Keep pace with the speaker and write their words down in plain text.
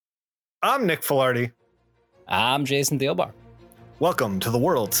I'm Nick Filardi. I'm Jason Thielbar. Welcome to the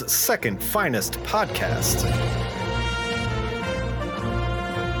world's second finest podcast.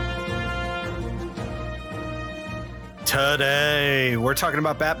 Today, we're talking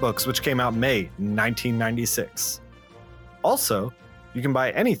about Bat Books, which came out May 1996. Also, you can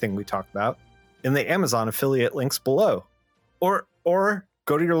buy anything we talk about in the Amazon affiliate links below, or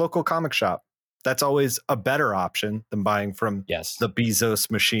go to your local comic shop. That's always a better option than buying from the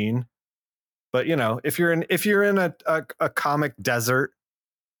Bezos machine. But if you're in a comic desert,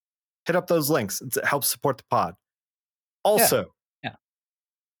 hit up those links. It helps support the pod. Also,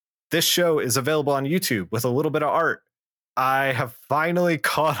 this show is available on YouTube with a little bit of art. I have finally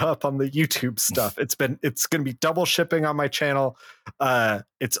caught up on the YouTube stuff. It's going to be double shipping on my channel.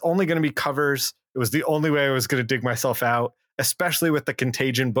 It's only going to be covers. It was the only way I was going to dig myself out, especially with the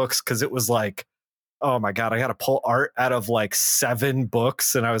Contagion books, because it was like, oh my God, I got to pull art out of like 7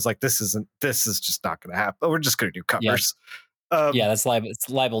 books. And I was like, this is just not going to happen. We're just going to do covers. That's liable. It's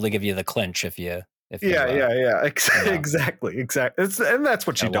liable to give you the clinch if you. Exactly. And that's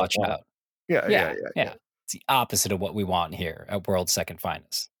what you don't watch want. Out. Yeah. It's the opposite of what we want here at World's Second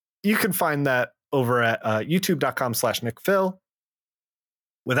Finest. You can find that over at youtube.com/NickPhil.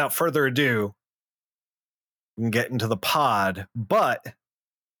 Without further ado, we can get into the pod. But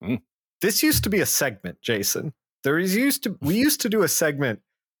this used to be a segment, Jason. We used to do a segment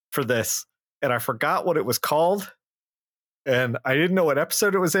for this, and I forgot what it was called. And I didn't know what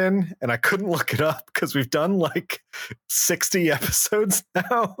episode it was in, and I couldn't look it up because we've done like 60 episodes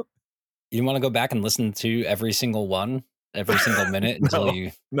now. You want to go back and listen to every single one, every single minute until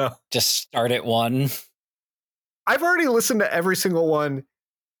you just start at one? I've already listened to every single one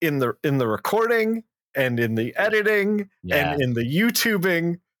in the recording and in the editing and in the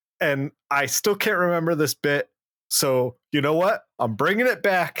YouTubing, and I still can't remember this bit. So you know what? I'm bringing it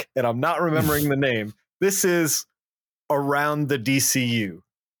back, and I'm not remembering the name. This is Around the DCU.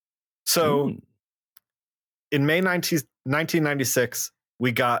 So in May 1996,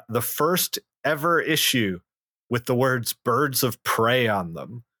 we got the first ever issue with the words Birds of Prey on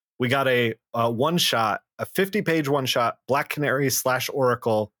them. We got a one-shot, a 50-page one-shot, Black Canary /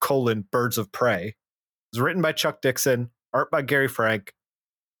 Oracle, Birds of Prey. It was written by Chuck Dixon, art by Gary Frank.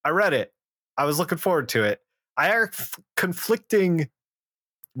 I read it. I was looking forward to it. I have conflicting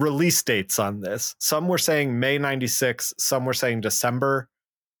release dates on this. Some were saying May 96, some were saying December.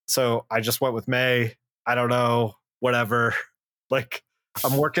 So I just went with May. I don't know, whatever. Like,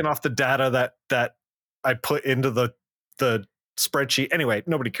 I'm working off the data that I put into the spreadsheet. Anyway,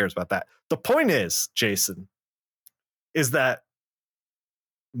 nobody cares about that. The point is, Jason, is that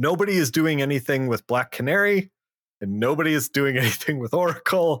nobody is doing anything with Black Canary and nobody is doing anything with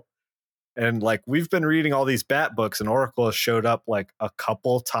Oracle. And like, we've been reading all these Bat books, and Oracle has showed up like a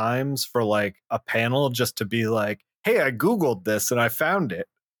couple times for like a panel just to be like, hey, I Googled this and I found it.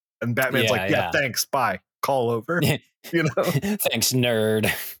 And Batman's yeah, thanks, bye, call over. Thanks,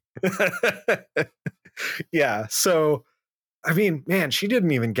 nerd. Yeah. So, I mean, man, she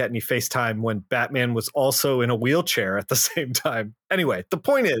didn't even get any FaceTime when Batman was also in a wheelchair at the same time. Anyway, the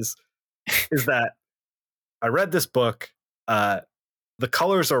point is that I read this book. The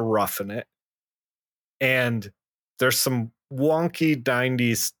colors are rough in it, and there's some wonky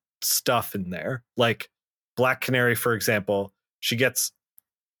 90s stuff in there. Like Black Canary, for example,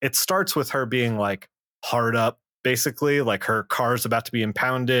 it starts with her being like hard up, basically, like her car's about to be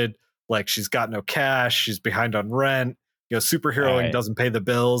impounded, like she's got no cash, she's behind on rent, superheroing doesn't pay the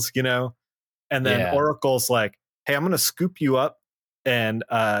bills, and then Oracle's like, hey, I'm going to scoop you up and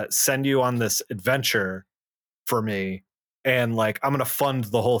send you on this adventure for me. And like, I'm going to fund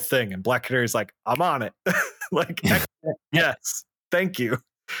the whole thing. And Black Canary's like, I'm on it. Like, yes, thank you.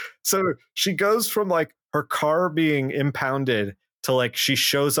 So she goes from like her car being impounded to like, she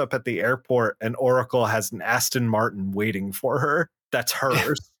shows up at the airport and Oracle has an Aston Martin waiting for her. That's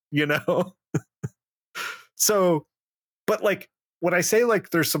hers, So, but like, when I say like,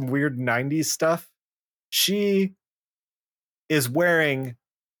 there's some weird 90s stuff, she is wearing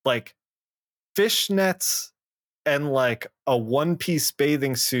like fishnets and like a one-piece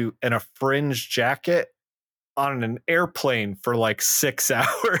bathing suit and a fringe jacket on an airplane for like 6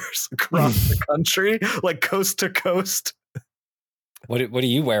 hours across the country, like coast to coast. What do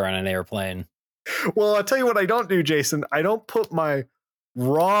you wear on an airplane? Well, I'll tell you what I don't do, Jason. I don't put my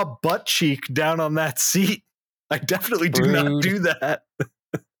raw butt cheek down on that seat. I definitely do not do that.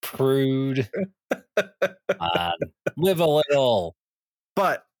 Prude. Live a little.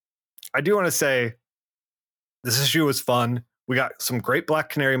 But I do want to say, this issue was fun. We got some great Black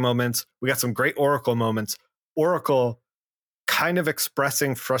Canary moments. We got some great Oracle moments. Oracle kind of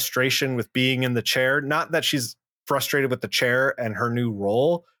expressing frustration with being in the chair. Not that she's frustrated with the chair and her new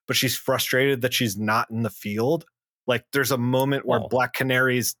role, but she's frustrated that she's not in the field. Like there's a moment where Black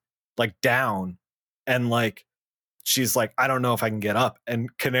Canary's like down and like she's like, I don't know if I can get up.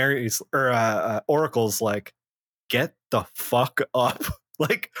 And Canary's or Oracle's like, get the fuck up.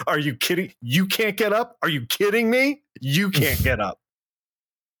 Like, are you kidding? You can't get up? Are you kidding me? You can't get up.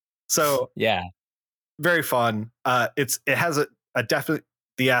 So yeah, very fun. It has a definite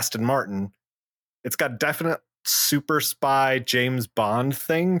the Aston Martin. It's got definite super spy James Bond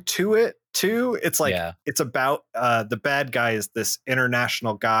thing to it too. It's like it's about the bad guy is this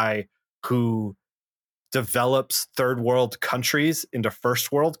international guy who develops third world countries into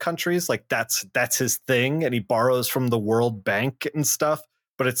first world countries. Like that's his thing, and he borrows from the World Bank and stuff.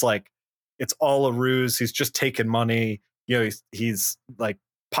 But it's like it's all a ruse. He's just taking money. You know, he's like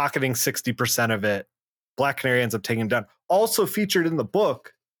pocketing 60% of it. Black Canary ends up taking him down. Also featured in the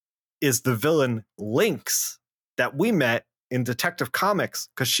book is the villain Lynx that we met in Detective Comics,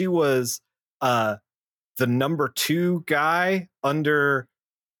 because she was the number 2 guy under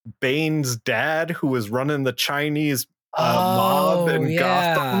Bane's dad, who was running the Chinese mob in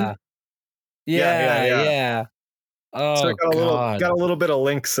Gotham. Yeah. Oh, so I got a little bit of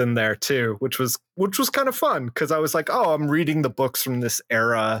Lynx in there too, which was kind of fun, because I was like, oh, I'm reading the books from this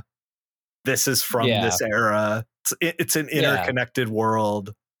era. This is from this era. It's an interconnected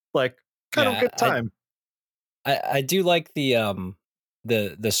world. Like, kind of good time. I do like the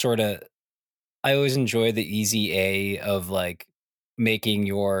sort of. I always enjoy the easy A of like making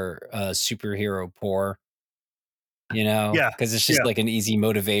your superhero poor. You know, because it's just like an easy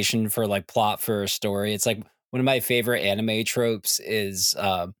motivation for like plot for a story. It's like one of my favorite anime tropes is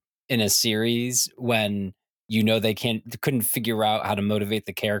in a series when you know they couldn't figure out how to motivate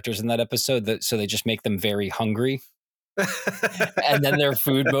the characters in that episode, so they just make them very hungry. And then their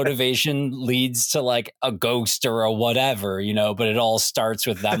food motivation leads to like a ghost or a whatever, you know, but it all starts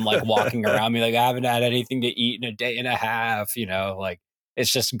with them like walking around me like, I haven't had anything to eat in a day and a half, you know, like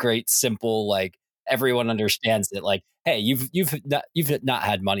it's just great, simple, like everyone understands it. Like, hey, you've not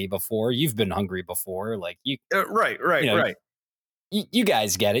had money before. You've been hungry before. Like you, right. You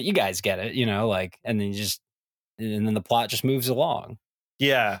guys get it. You guys get it, you know, like, and then the plot just moves along.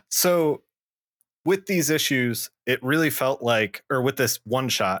 Yeah. So with these issues, it really felt like, or with this one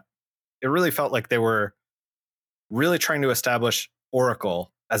shot, it really felt like they were really trying to establish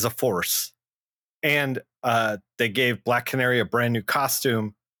Oracle as a force. And they gave Black Canary a brand new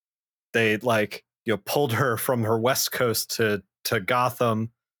costume. They like, pulled her from her West Coast to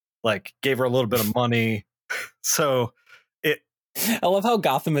Gotham, like gave her a little bit of money. So I love how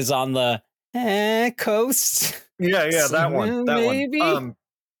Gotham is on the coast. Yeah, that one. Maybe.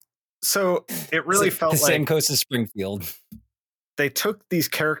 So it really felt the like same coast as Springfield. They took these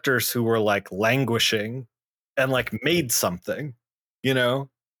characters who were like languishing and like made something, you know,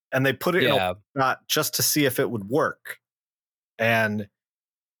 and they put it in a shot just to see if it would work. And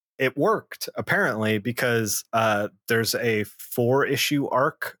it worked, apparently, because there's a 4-issue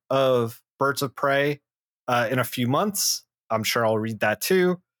arc of Birds of Prey in a few months. I'm sure I'll read that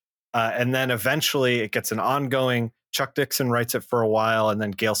too. And then eventually it gets an ongoing. Chuck Dixon writes it for a while, and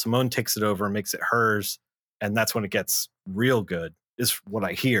then Gail Simone takes it over and makes it hers. And that's when it gets real good, is what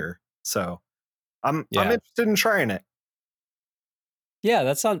I hear. So I'm interested in trying it. Yeah,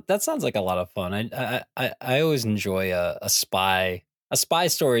 that sounds like a lot of fun. I always enjoy a spy. A spy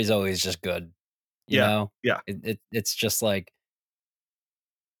story is always just good. You know? Yeah. It's just like,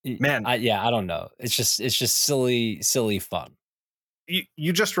 man. I don't know. It's just silly fun.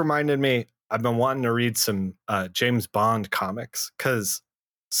 You just reminded me. I've been wanting to read some James Bond comics, because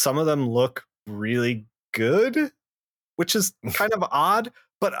some of them look really good, which is kind of odd.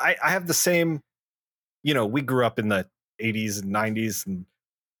 But I have the same, we grew up in the 80s and 90s, and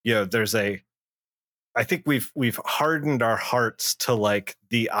I think we've hardened our hearts to like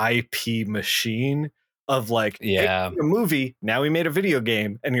the IP machine of like, hey, a movie, now we made a video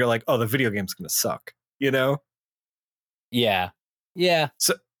game, and you're like, oh, the video game's gonna suck, you know? Yeah.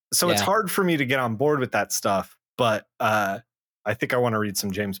 So it's hard for me to get on board with that stuff, but I think I want to read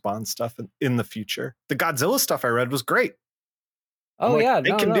some James Bond stuff in the future. The Godzilla stuff I read was great. Oh,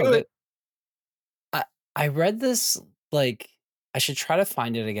 they can do it. I read this, like, I should try to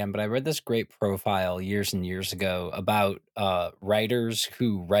find it again, but I read this great profile years and years ago about writers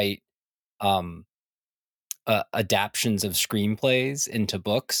who write adaptions of screenplays into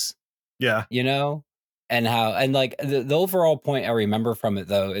books. Yeah. You know? And how, and like the overall point I remember from it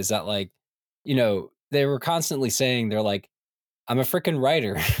though is that like, they were constantly saying, they're like, I'm a freaking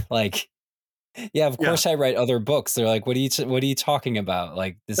writer. Like, Yeah, of course I write other books. They're like, what are you talking about?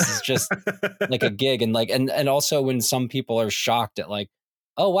 Like, this is just like a gig. And like, and also when some people are shocked at like,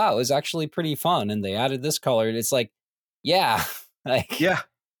 oh wow, it was actually pretty fun and they added this color. And it's like, yeah, like, yeah.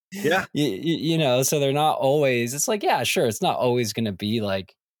 you know, so they're not always, it's like, yeah, sure. It's not always going to be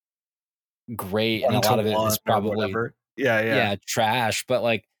like great. And a lot of it is probably, yeah, trash, but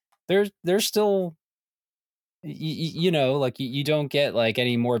like there's still, you know, like you don't get like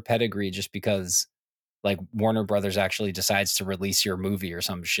any more pedigree just because like Warner Brothers actually decides to release your movie or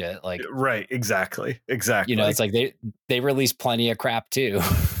some shit. Like, right. Exactly. you know, it's like they release plenty of crap too.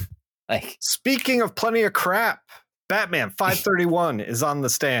 Like, speaking of plenty of crap, Batman 531 is on the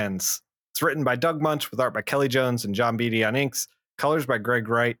stands. It's written by Doug Munch with art by Kelly Jones and John Beatty on inks, colors by Greg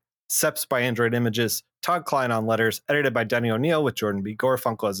Wright, Seps by Android Images, Todd Klein on letters, edited by Denny O'Neil with Jordan B.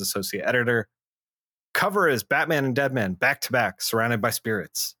 Gorfunkel as associate editor. Cover is Batman and Deadman back to back, surrounded by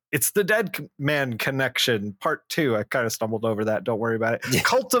spirits. It's the Dead Man Connection, part 2. I kind of stumbled over that. Don't worry about it.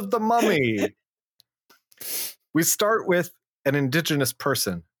 Cult of the Mummy. We start with an indigenous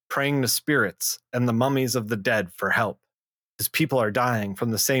person praying to spirits and the mummies of the dead for help. His people are dying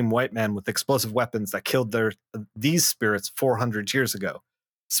from the same white man with explosive weapons that killed these spirits 400 years ago,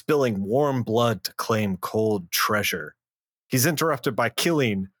 spilling warm blood to claim cold treasure. He's interrupted by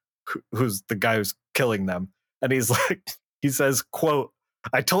Killeen, who's the guy who's killing them. And he's like, he says, quote,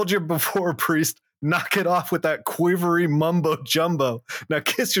 I told you before, priest, knock it off with that quivery mumbo jumbo. Now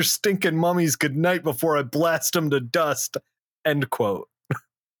kiss your stinking mummies goodnight before I blast them to dust. End quote.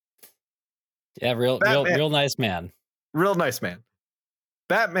 Yeah, real nice man. Real nice man.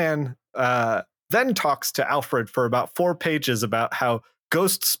 Batman then talks to Alfred for about 4 pages about how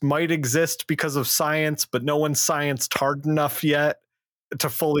ghosts might exist because of science, but no one's scienced hard enough yet to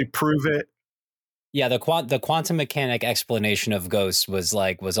fully prove it. Yeah, the quantum mechanic explanation of ghosts was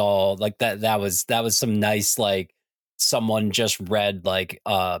all like that was some nice, like, someone just read like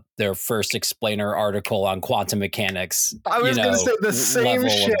their first explainer article on quantum mechanics. I was gonna say the same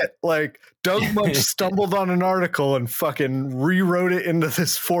shit. Like Doug Munch stumbled on an article and fucking rewrote it into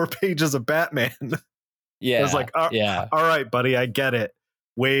this 4 pages of Batman. Yeah. I was like, all right, buddy, I get it.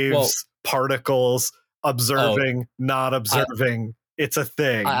 Waves, particles, observing, not observing. It's a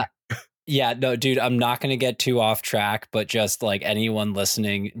thing. Yeah, no, dude, I'm not going to get too off track, but just like anyone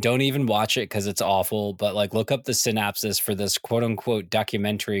listening, don't even watch it because it's awful. But like, look up the synopsis for this quote unquote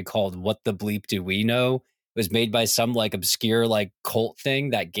documentary called What the Bleep Do We Know? It was made by some like obscure like cult thing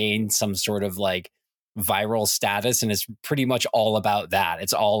that gained some sort of like viral status. And it's pretty much all about that.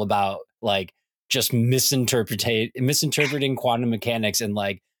 It's all about like just misinterpreting quantum mechanics and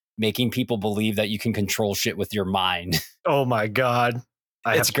like making people believe that you can control shit with your mind. Oh my God.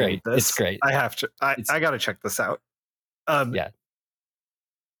 It's great. It's great. I have to. I got to check this out. Yeah.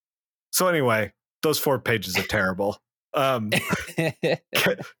 So anyway, those 4 pages are terrible.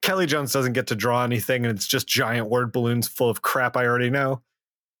 Kelly Jones doesn't get to draw anything, and it's just giant word balloons full of crap I already know.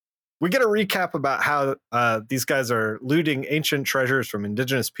 We get a recap about how these guys are looting ancient treasures from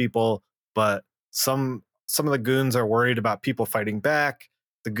indigenous people, but some of the goons are worried about people fighting back.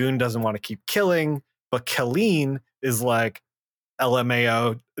 The goon doesn't want to keep killing, but Killeen is like,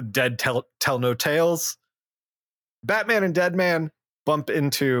 LMAO, dead tell no tales. Batman and Deadman bump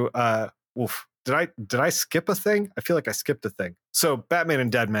into did I skip a thing? I feel like I skipped a thing. So Batman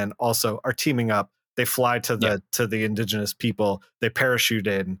and Deadman also are teaming up. They fly to the indigenous people. They parachute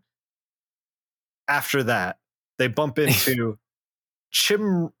in. After that, they bump into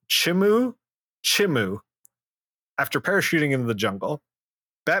Chimu. After parachuting into the jungle,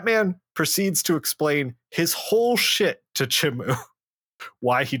 Batman proceeds to explain his whole shit to Chimu.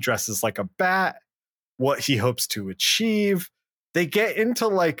 Why he dresses like a bat, what he hopes to achieve. They get into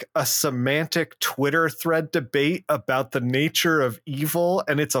like a semantic Twitter thread debate about the nature of evil,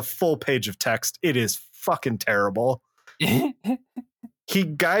 and it's a full page of text. It is fucking terrible. He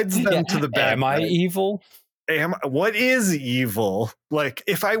guides them to the bad. Am I evil? What is evil? Like,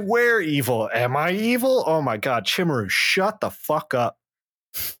 if I wear evil, am I evil? Oh my God, Chimaru, shut the fuck up.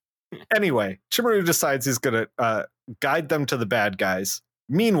 Anyway, Chimaru decides he's going to guide them to the bad guys.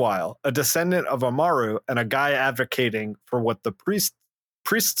 Meanwhile, a descendant of Amaru and a guy advocating for what the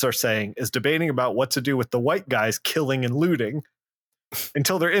priests are saying is debating about what to do with the white guys killing and looting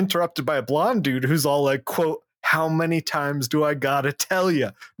until they're interrupted by a blonde dude who's all like, quote, how many times do I gotta tell you?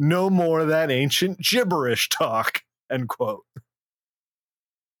 No more of that ancient gibberish talk, end quote.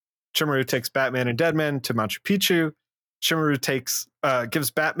 Chimaru takes Batman and Deadman to Machu Picchu. Chimaru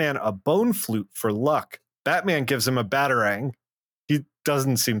gives Batman a bone flute for luck. Batman gives him a batarang. He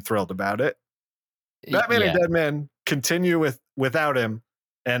doesn't seem thrilled about it. Batman and Deadman continue without him,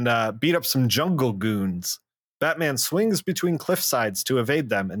 and beat up some jungle goons. Batman swings between cliff sides to evade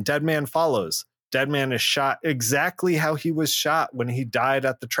them, and Deadman follows. Deadman is shot exactly how he was shot when he died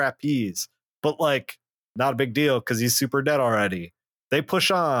at the trapeze, but like, not a big deal because he's super dead already. They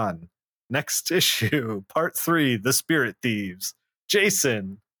push on. Next issue, part 3, The Spirit Thieves.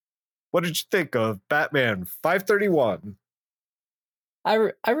 Jason, what did you think of Batman 531?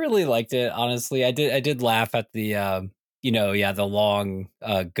 I really liked it, honestly. I did laugh at the the long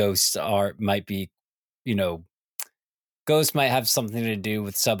ghost art might be, ghost might have something to do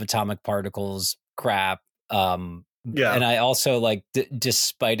with subatomic particles crap. And I also like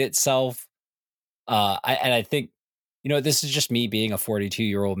despite itself, I think, this is just me being a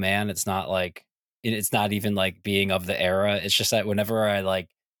 42-year-old man. It's not like it's not even like being of the era. It's just that whenever I like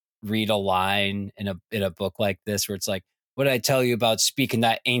read a line in a book like this where it's like, what did I tell you about speaking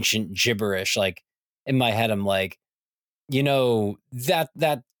that ancient gibberish? Like in my head, I'm like,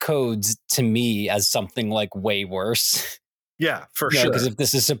 that codes to me as something like way worse. Yeah, for sure. Because if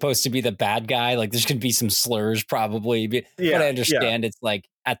this is supposed to be the bad guy, like there's going to be some slurs probably. But I understand it's like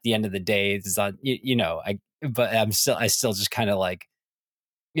at the end of the day, it's not, but I still just kind of like,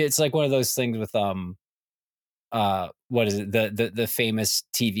 it's like one of those things with, what is it? The famous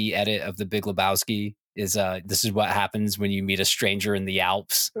TV edit of The Big Lebowski is, this is what happens when you meet a stranger in the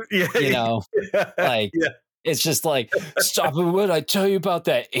Alps. It's just like, stop it. What I tell you about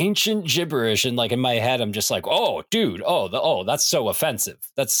that ancient gibberish? And like in my head, I'm just like, oh, dude, that's so offensive.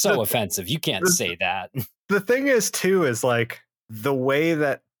 That's so offensive. You can't say that. The thing is, too, is like the way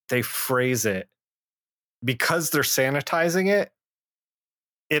that they phrase it, because they're sanitizing it.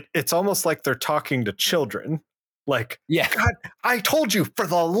 It's almost like they're talking to children. Like, God, I told you for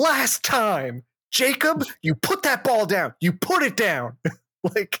the last time, Jacob, you put that ball down. You put it down.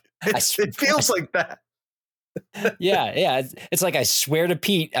 Like it feels like that. Yeah. It's like, I swear to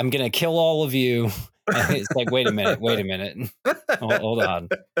Pete, I'm gonna kill all of you. And it's like, wait a minute. Hold on.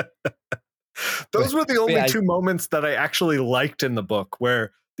 Those were the only two moments that I actually liked in the book,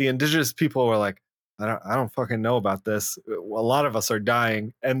 where the indigenous people were like, I don't fucking know about this. A lot of us are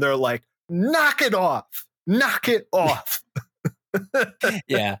dying, and they're like, knock it off.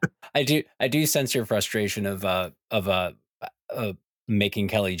 Yeah, I do sense your frustration of making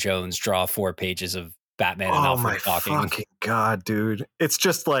Kelly Jones draw 4 pages of Batman and Alfred talking. Oh my fucking God, dude. It's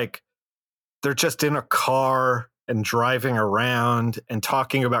just like they're just in a car and driving around and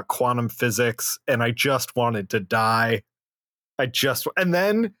talking about quantum physics, and I just wanted to die. And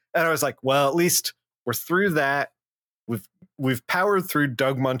I was like, well, at least we're through that. We've powered through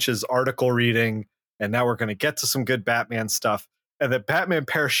Doug Munch's article reading, and now we're going to get to some good Batman stuff. And then Batman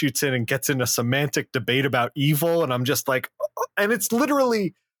parachutes in and gets in a semantic debate about evil, and I'm just like, and it's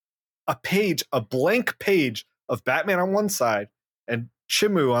literally a blank page of Batman on one side and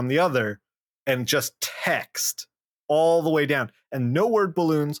Chimu on the other, and just text all the way down, and no word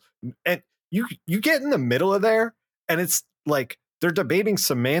balloons. And you get in the middle of there, and it's like they're debating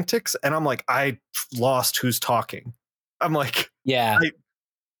semantics, and I'm like, I lost who's talking. I'm like,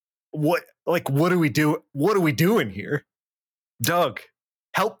 what do we do? What are we doing here? Doug,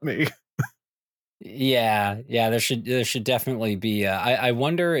 help me. Yeah. There should definitely be. I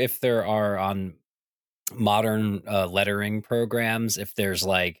wonder if there are on modern lettering programs, if there's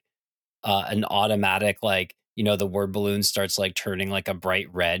like an automatic, like, the word balloon starts like turning like a bright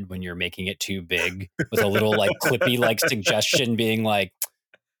red when you're making it too big, with a little like clippy like suggestion being like,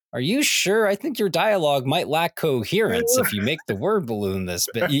 are you sure? I think your dialogue might lack coherence if you make the word balloon this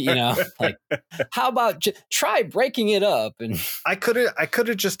bit, like, how about try breaking it up? And I could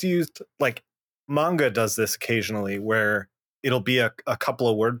have just used, like, manga does this occasionally, where it'll be a couple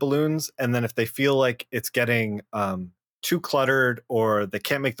of word balloons, and then if they feel like it's getting too cluttered, or they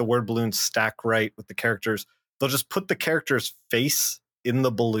can't make the word balloons stack right with the characters, they'll just put the character's face in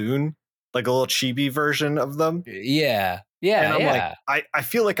the balloon, like a little chibi version of them. Yeah. And I'm like, I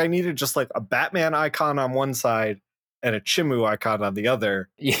feel like I needed just like a Batman icon on one side and a Chimu icon on the other.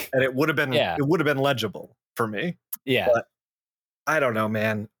 Yeah. And it would have been legible for me. Yeah. But I don't know,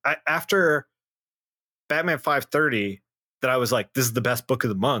 man. After Batman 530, that I was like, this is the best book of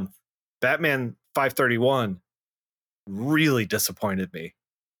the month. Batman 531 really disappointed me.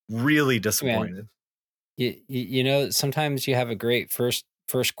 Really disappointed. Man, sometimes you have a great first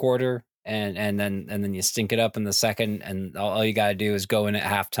quarter, and then you stink it up in the second, and all you got to do is go in at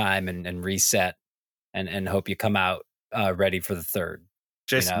halftime and reset and hope you come out ready for the third.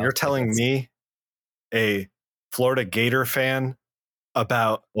 Jason, you're telling me, a Florida Gator fan,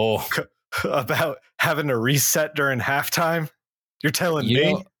 about having to reset during halftime? You're telling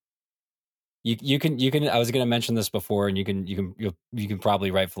me? You can. I was going to mention this before, and you can probably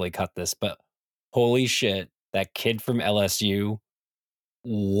rightfully cut this, but holy shit, that kid from LSU!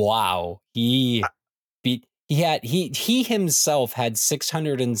 Wow, he beat. He himself had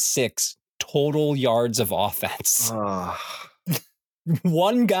 606 total yards of offense.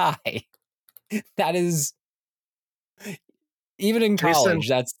 One guy. That is, even in college,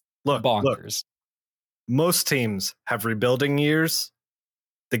 that's bonkers. Look, most teams have rebuilding years.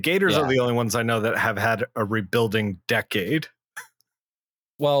 The Gators are the only ones I know that have had a rebuilding decade.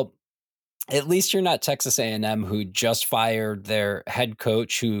 Well, at least you're not Texas A&M, who just fired their head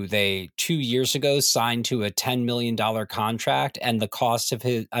coach, who they 2 years ago signed to a $10 million contract, and the cost of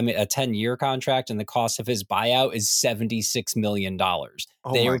a 10-year contract, and the cost of his buyout is $76 million.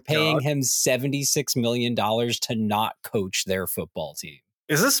 They are paying him $76 million to not coach their football team.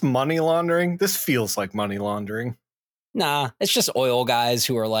 Is this money laundering? This feels like money laundering. Nah, it's just oil guys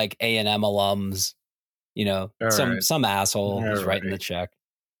who are like A&M alums. You know, some asshole who's writing the check.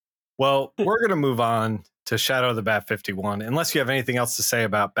 Well, we're going to move on to Shadow of the Bat 51, unless you have anything else to say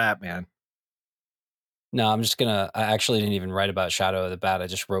about Batman. No, I'm just going to... I actually didn't even write about Shadow of the Bat. I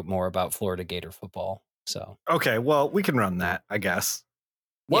just wrote more about Florida Gator football. So okay, well, we can run that, I guess.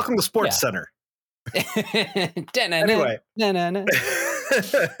 Welcome to Sports Center. Anyway.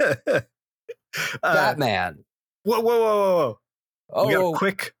 Batman. Whoa. We got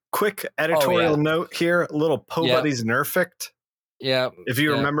a quick editorial note here. A little Buddy's Nerfect. Yeah. If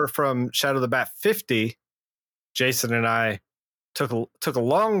you remember from Shadow of the Bat 50, Jason and I took a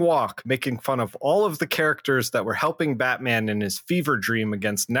long walk making fun of all of the characters that were helping Batman in his fever dream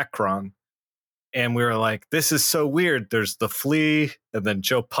against Necron. And we were like, this is so weird. There's the Flea, and then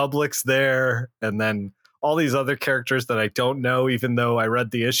Joe Public's there, and then all these other characters that I don't know, even though I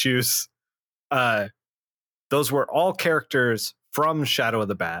read the issues. Those were all characters from Shadow of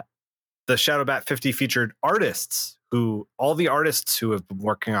the Bat. The Shadow Bat 50 featured artists, all the artists who have been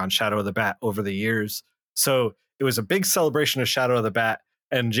working on Shadow of the Bat over the years. So it was a big celebration of Shadow of the Bat.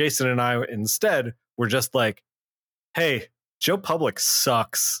 And Jason and I instead were just like, hey, Joe Public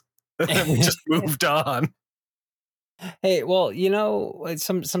sucks. And we just moved on. Hey, well, you know,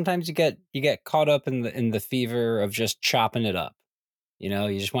 sometimes you get caught up in the fever of just chopping it up. You know,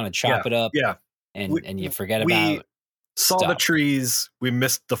 you just want to chop it up. Yeah. And you forget about saw stuff. The trees, we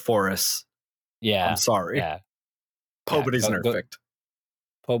missed the forests. Yeah. I'm sorry. Yeah. Buddy's nerfect.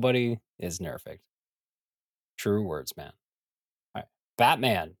 Buddy is nerfect. True words, man. All right.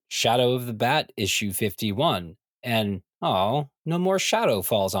 Batman, Shadow of the Bat, issue 51. And no more Shadow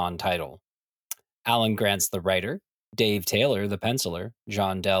Falls On title. Alan Grant's the writer, Dave Taylor the penciler,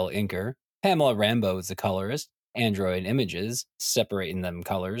 John Dell inker, Pamela Rambeau is the colorist, Android Images separating them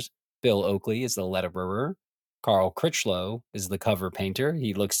colors, Bill Oakley is the letterer, Carl Critchlow is the cover painter.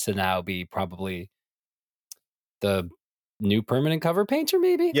 He looks to now be probably the new permanent cover painter,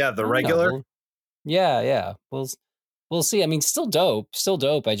 maybe? Yeah, the regular. Yeah. We'll see. I mean, still dope.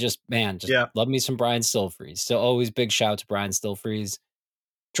 I just love me some Brian Stilfreeze. Still always big shout to Brian Stilfreeze.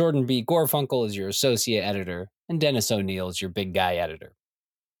 Jordan B. Gorfunkel is your associate editor, and Dennis O'Neil is your big guy editor.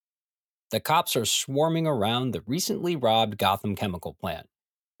 The cops are swarming around the recently robbed Gotham chemical plant.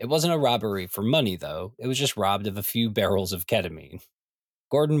 It wasn't a robbery for money, though. It was just robbed of a few barrels of ketamine.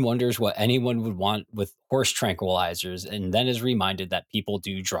 Gordon wonders what anyone would want with horse tranquilizers, and then is reminded that people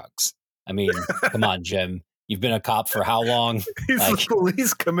do drugs. I mean, come on, Jim. You've been a cop for how long? He's the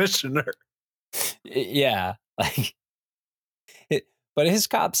police commissioner. Yeah. But his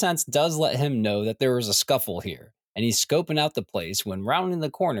cop sense does let him know that there was a scuffle here, and he's scoping out the place when, rounding the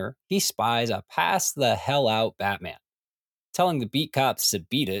corner, he spies a pass the hell out Batman. Telling the beat cops to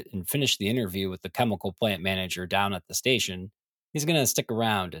beat it and finish the interview with the chemical plant manager down at the station, he's going to stick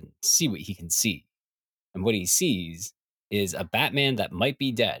around and see what he can see. And what he sees is a Batman that might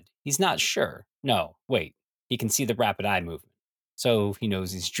be dead. He's not sure. No, wait. He can see the rapid eye movement, so he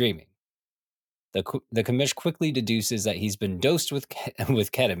knows he's dreaming. The commish quickly deduces that he's been dosed with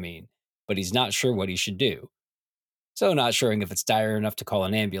ketamine, but he's not sure what he should do. So, not sure if it's dire enough to call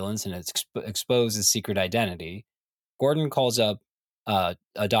an ambulance and expose his secret identity, Gordon calls up a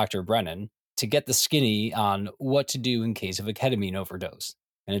Dr. Brennan to get the skinny on what to do in case of a ketamine overdose.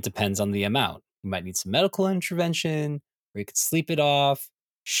 And it depends on the amount. You might need some medical intervention, or you could sleep it off.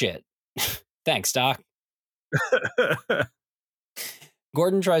 Shit. Thanks, Doc.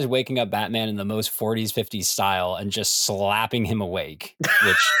 Gordon tries waking up Batman in the most 40s, 50s style and just slapping him awake,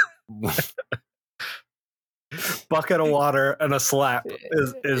 which... Bucket of water and a slap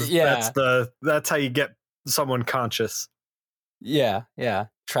that's how you get someone conscious. Yeah.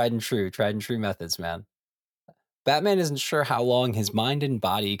 Tried and true methods, man. Batman isn't sure how long his mind and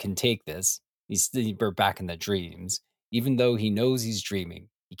body can take this, We're back in the dreams. Even though he knows he's dreaming,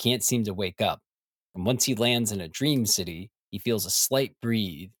 he can't seem to wake up. And once he lands in a dream city, he feels a slight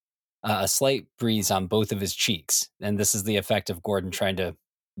breeze on both of his cheeks. And this is the effect of Gordon trying to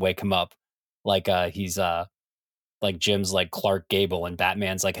wake him up, like he's like Jim's like Clark Gable and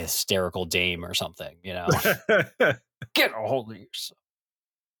Batman's like a hysterical dame or something. Get a hold of yourself.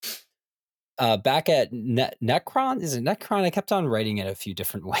 Back at Necron, is it Necron? I kept on writing it a few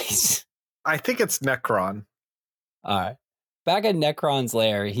different ways. I think it's Necron. All right. Back at Necron's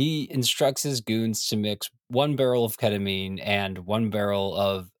lair, he instructs his goons to mix 1 barrel of ketamine and 1 barrel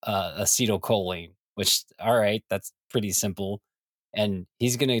of acetylcholine, which, all right, that's pretty simple. And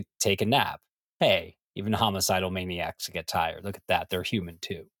he's going to take a nap. Hey, even homicidal maniacs get tired. Look at that. They're human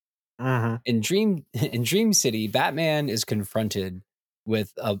too. Mm-hmm. In Dream City, Batman is confronted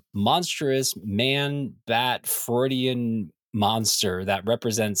with a monstrous man-bat Freudian monster that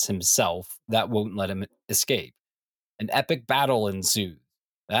represents himself that won't let him escape. An epic battle ensues.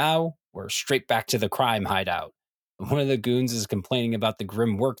 Now we're straight back to the crime hideout. One of the goons is complaining about the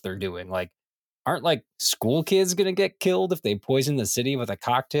grim work they're doing. Like, aren't like school kids gonna get killed if they poison the city with a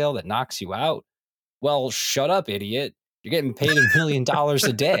cocktail that knocks you out? Well, shut up, idiot. You're getting paid $1 million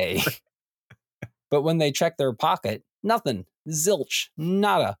a day. But when they check their pocket, nothing. Zilch.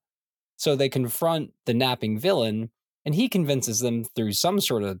 Nada. So they confront the napping villain, and he convinces them through some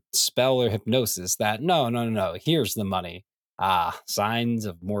sort of spell or hypnosis that no, here's the money. Signs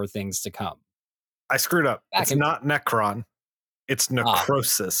of more things to come. I screwed up. It's not Necron. It's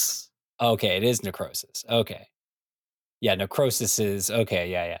Necrosis. Okay, it is Necrosis. Okay. Yeah, Necrosis is...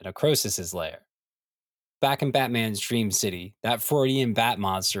 Okay, yeah. Necrosis is lair. Back in Batman's Dream City, that Freudian bat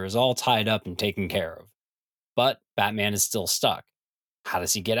monster is all tied up and taken care of. But Batman is still stuck. How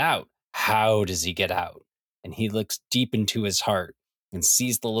does he get out? And he looks deep into his heart and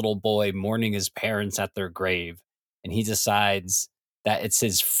sees the little boy mourning his parents at their grave. And he decides that it's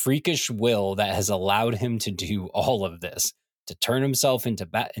his freakish will that has allowed him to do all of this, to turn himself into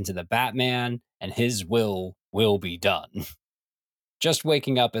the Batman, and his will be done. Just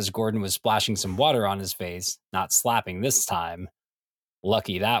waking up as Gordon was splashing some water on his face, not slapping this time.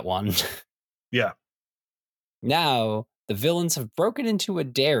 Lucky that one. Yeah. Now, the villains have broken into a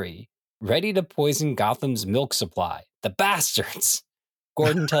dairy, ready to poison Gotham's milk supply. The bastards!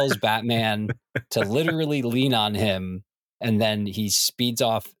 Gordon tells Batman to literally lean on him, and then he speeds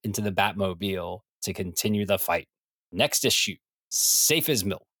off into the Batmobile to continue the fight. Next issue, safe as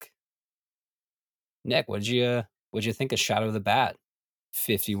milk. Nick, what'd you think of Shadow of the Bat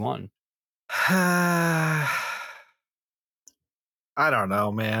 51? I don't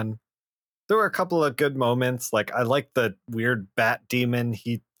know, man. There were a couple of good moments. Like, I like the weird bat demon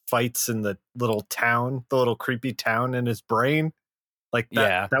he fights in the little town, the little creepy town in his brain. Like,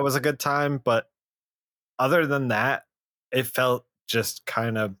 that was a good time. But other than that, it felt just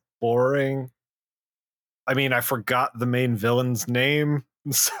kind of boring. I mean, I forgot the main villain's name,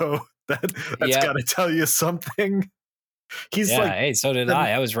 so that's got to tell you something. He's like, hey, so did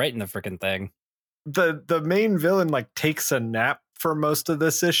I. I was writing the freaking thing. The main villain like takes a nap for most of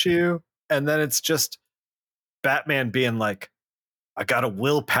this issue, and then it's just Batman being like, I gotta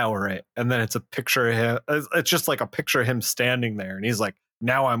willpower it, and then it's a picture of him. It's just like a picture of him standing there, and he's like,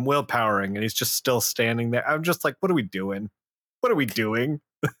 now I'm willpowering, and he's just still standing there. I'm just like, what are we doing?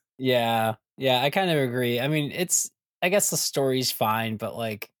 Yeah, I kind of agree. I mean, I guess the story's fine, but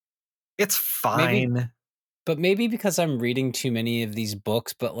like, it's fine. Maybe because I'm reading too many of these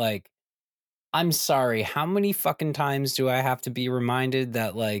books, but like, I'm sorry, how many fucking times do I have to be reminded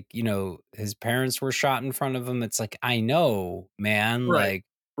that, like, his parents were shot in front of him? It's like, I know, man. Right.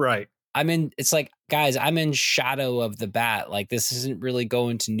 It's like, guys, I'm in Shadow of the Bat. Like, this isn't really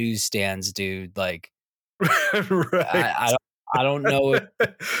going to newsstands, dude. Like, right. I don't know.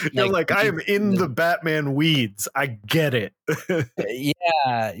 You're like, I am in the Batman weeds. I get it.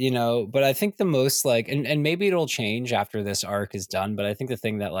 Yeah, but I think the most like, and maybe it'll change after this arc is done, but I think the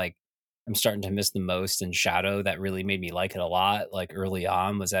thing that like I'm starting to miss the most in Shadow that really made me like it a lot, like early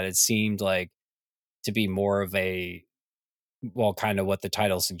on, was that it seemed like to be more of a, well, kind of what the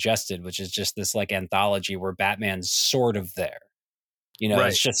title suggested, which is just this like anthology where Batman's sort of there.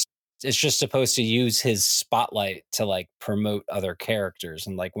 Right. It's just supposed to use his spotlight to like promote other characters.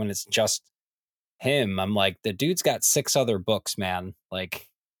 And like when it's just him, I'm like, the dude's got 6 other books, man. Like,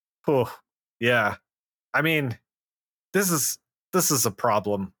 oh, yeah. I mean, this is a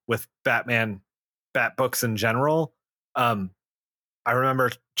problem with Bat books in general. I remember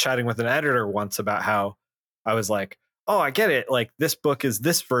chatting with an editor once about how I was like, oh, I get it. Like, this book is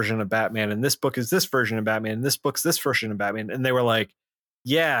this version of Batman, and this book is this version of Batman, and this book's this version of Batman. And they were like,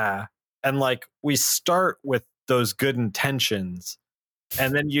 yeah, And like we start with those good intentions,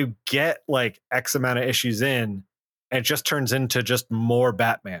 and then you get like X amount of issues in, and it just turns into just more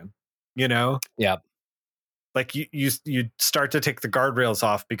Batman, you know? Yeah. Like you start to take the guardrails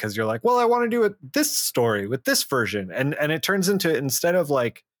off because you're like, well, I want to do this story with this version. And it turns into, instead of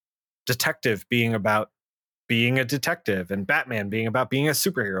like detective being about being a detective, and Batman being about being a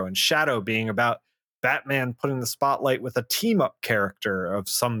superhero, and Shadow being about Batman putting the spotlight with a team up character of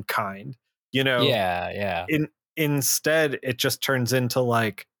some kind, you know? Yeah. Instead, it just turns into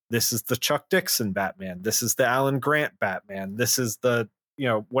like, this is the Chuck Dixon Batman. This is the Alan Grant Batman. This is the,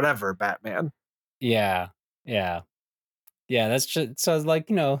 whatever Batman. Yeah. That's just, so like,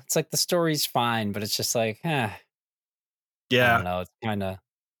 it's like the story's fine, but it's just like, I don't know. It's kind of,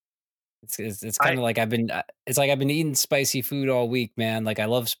 it's kind of like it's like I've been eating spicy food all week, man. Like I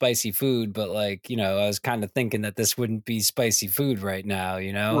love spicy food, but like, I was kind of thinking that this wouldn't be spicy food right now,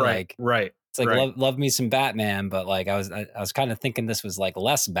 like Right. it's like right. love me some Batman, but like I was kind of thinking this was like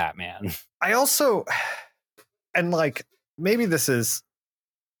less Batman. I also, and like maybe this is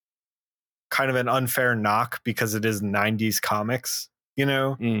kind of an unfair knock because it is 90s comics,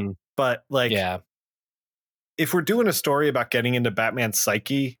 but like, yeah, if we're doing a story about getting into Batman's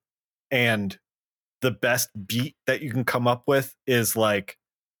psyche, and the best beat that you can come up with is like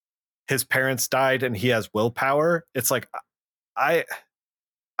his parents died and he has willpower, it's like, I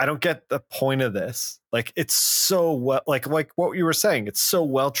don't get the point of this. Like, it's so well, like what you were saying, it's so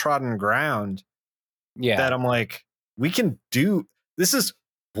well trodden ground that I'm like, we can do, this is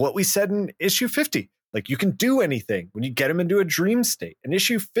what we said in issue 50. Like, you can do anything when you get him into a dream state. And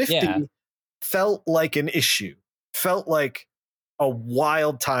issue 50 felt like an issue, felt like a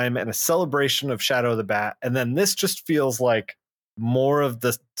wild time and a celebration of Shadow the Bat. And then this just feels like more of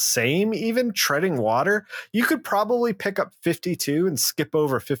the same, even treading water. You could probably pick up 52 and skip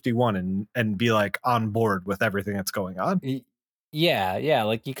over 51 and be like on board with everything that's going on. Yeah.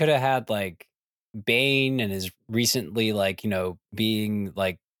 Like you could have had like Bane and his recently like, being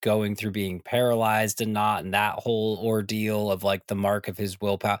like going through being paralyzed and that whole ordeal of like the mark of his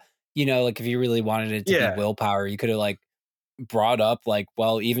willpower. Like if you really wanted it to be willpower, you could have like brought up like,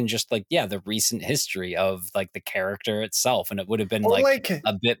 well, even just like, the recent history of like the character itself, and it would have been like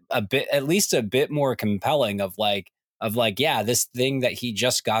a bit at least a bit more compelling of like this thing that he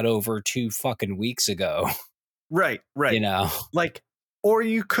just got over 2 fucking weeks ago. Right like, or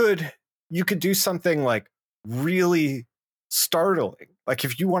you could do something like really startling, like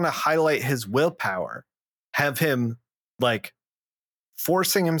if you want to highlight his willpower, have him like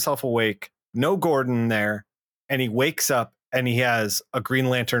forcing himself awake, no Gordon there, and he wakes up and he has a Green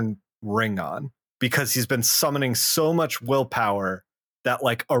Lantern ring on because he's been summoning so much willpower that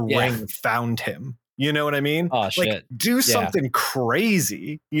like a ring found him. You know what I mean? Oh, like, shit. do something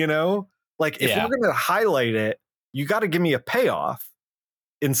crazy, Like, if we're going to highlight it, you got to give me a payoff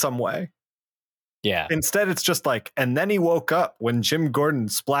in some way. Yeah. Instead, it's just like, and then he woke up when Jim Gordon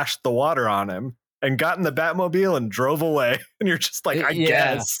splashed the water on him and got in the Batmobile and drove away. And you're just like, I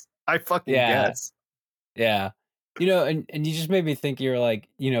guess. I fucking guess. Yeah. And you just made me think, you're like,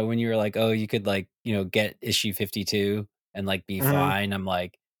 when you were like, oh, you could like, get issue 52 and like be fine. I'm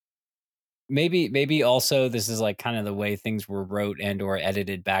like, maybe also this is like kind of the way things were wrote and or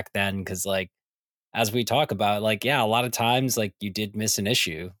edited back then. Cause like, as we talk about, like, a lot of times like you did miss an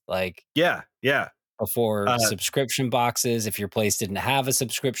issue. Like, before subscription boxes, if your place didn't have a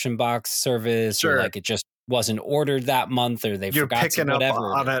subscription box service, or like it just wasn't ordered that month, or you're forgot picking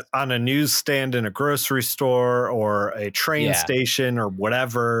up on a newsstand in a grocery store or a train station or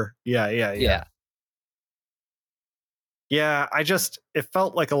whatever. Yeah, it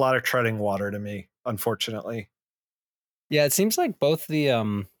felt like a lot of treading water to me, unfortunately. Yeah, it seems like both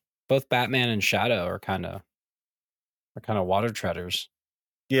Batman and Shadow are kind of water treaders.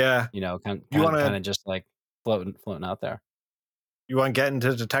 Yeah. Kind of just like floating out there. You want to get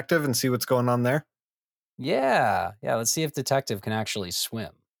into Detective and see what's going on there? Yeah. Let's see if Detective can actually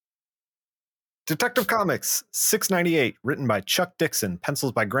swim. Detective Comics 698, written by Chuck Dixon,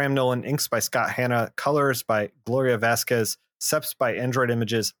 pencils by Graham Nolan, inks by Scott Hanna, colors by Gloria Vasquez, seps by Android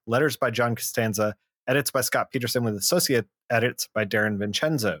Images, letters by John Costanza, edits by Scott Peterson with associate edits by Darren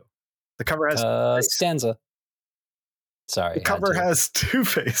Vincenzo. The cover has Costanza. Sorry. The cover has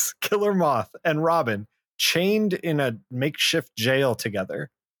Two-Face, Killer Moth, and Robin chained in a makeshift jail together.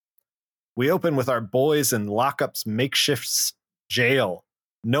 We open with our boys in Lockup's makeshift jail.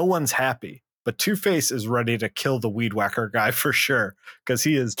 No one's happy, but Two-Face is ready to kill the weed whacker guy for sure, because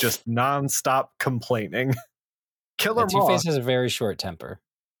he is just nonstop complaining. Two-Face has a very short temper.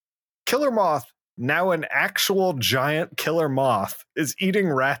 Killer Moth Now an actual giant killer moth is eating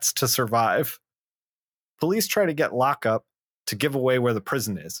rats to survive. Police try to get Lockup to give away where the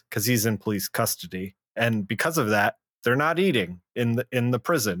prison is because he's in police custody. And because of that, they're not eating in the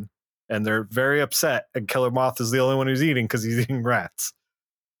prison. And they're very upset. And Killer Moth is the only one who's eating because he's eating rats.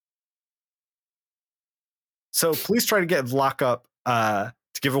 So police try to get Lockup to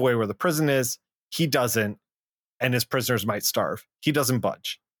give away where the prison is. He doesn't. And his prisoners might starve. He doesn't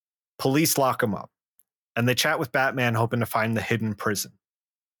budge. Police lock him up. And they chat with Batman, hoping to find the hidden prison.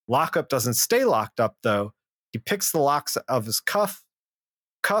 Lockup doesn't stay locked up, though. He picks the locks of his cuffs,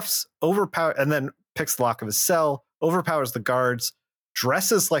 and then picks the lock of his cell, overpowers the guards,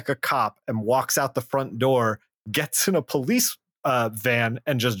 dresses like a cop, and walks out the front door, gets in a police van,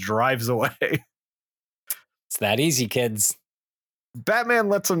 and just drives away. It's that easy, kids. Batman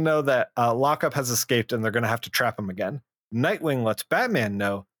lets him know that Lockup has escaped and they're going to have to trap him again. Nightwing lets Batman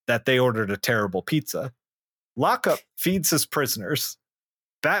know that they ordered a terrible pizza. Lockup feeds his prisoners.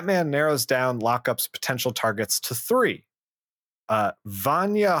 Batman narrows down Lockup's potential targets to 3.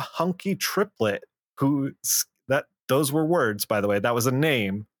 Vanya Hunky Triplet, those were words, by the way, that was a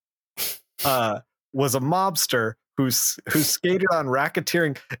name, was a mobster who skated on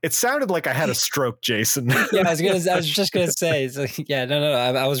racketeering. It sounded like I had a stroke, Jason. Yeah, I was just gonna say, yeah, no,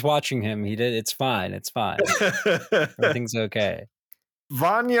 I was watching him. He did. It's fine. Everything's okay.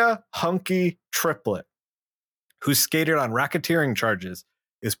 Vanya Hunky Triplet, who skated on racketeering charges,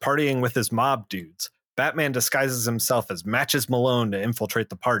 is partying with his mob dudes. Batman disguises himself as Matches Malone to infiltrate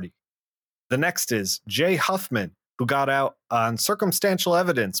the party. The next is Jay Huffman, who got out on circumstantial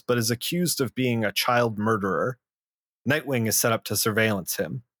evidence but is accused of being a child murderer. Nightwing is set up to surveillance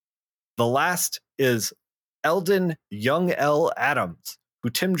him. The last is Eldon Young L. Adams,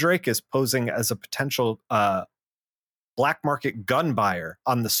 who Tim Drake is posing as a potential black market gun buyer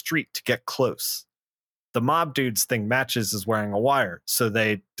on the street to get close. The mob dudes think Matches is wearing a wire, so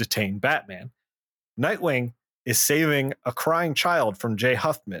they detain Batman. Nightwing is saving a crying child from Jay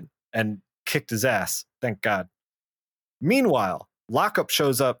Huffman and kicked his ass, thank God. Meanwhile, Lockup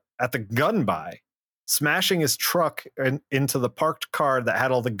shows up at the gun buy, smashing his truck into the parked car that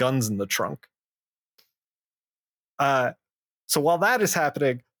had all the guns in the trunk. So while that is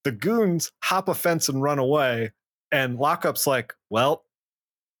happening, the goons hop a fence and run away, and Lockup's like, well,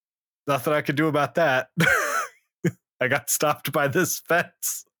 nothing I could do about that. I got stopped by this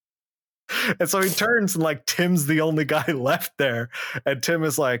fence. And so he turns and like Tim's the only guy left there. And Tim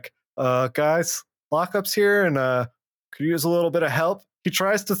is like, guys, Lockup's here and could use a little bit of help. He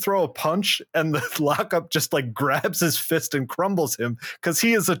tries to throw a punch and the Lockup just like grabs his fist and crumbles him because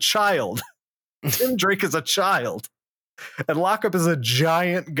he is a child. Tim Drake is a child. And Lockup is a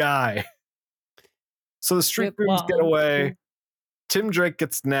giant guy. So the street goons get away. Tim Drake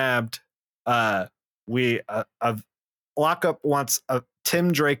gets nabbed. Lockup wants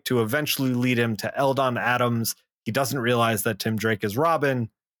Tim Drake to eventually lead him to Eldon Adams. He doesn't realize that Tim Drake is Robin.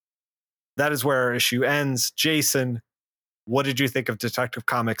 That is where our issue ends. Jason, what did you think of Detective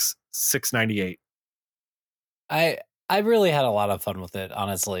Comics 698? I really had a lot of fun with it,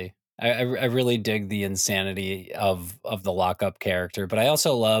 honestly. I really dig the insanity of the Lockup character, but I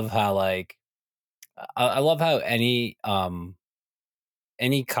also love how like I love how any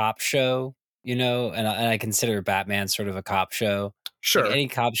cop show, you know, and I consider Batman sort of a cop show. Sure. Like any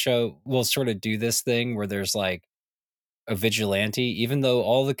cop show will sort of do this thing where there's like a vigilante, even though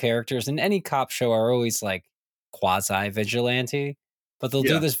all the characters in any cop show are always like quasi vigilante, but they'll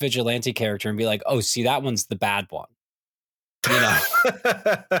do this vigilante character and be like, oh, see, that one's the bad one. You know?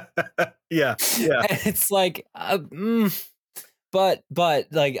 yeah. And it's like, but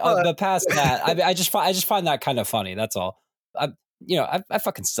like, but past that, I just find that kind of funny. That's all. I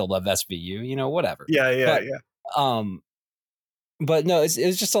fucking still love SVU. You know, whatever. Yeah. But no, it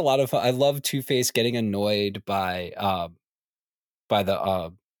was just a lot of fun. I love Two-Face getting annoyed by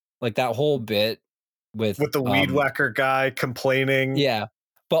the like that whole bit with the weed whacker guy complaining. Yeah,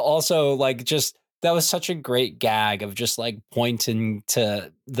 but also like just that was such a great gag of just like pointing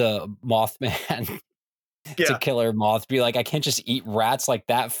to the Mothman to Killer Moth, be like, I can't just eat rats like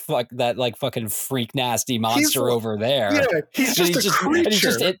that. Fuck that, like fucking freak nasty monster over there. Yeah, he's just a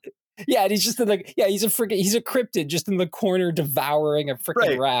creature. And he's just in like, he's a cryptid just in the corner devouring a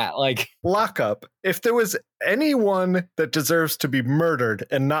freaking rat. Like Lockup. If there was anyone that deserves to be murdered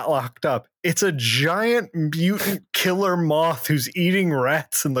and not locked up, it's a giant mutant killer moth who's eating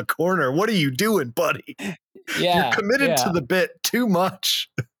rats in the corner. What are you doing, buddy? Yeah, you're committed to the bit too much.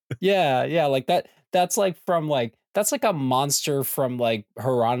 Yeah, like that. That's like a monster from like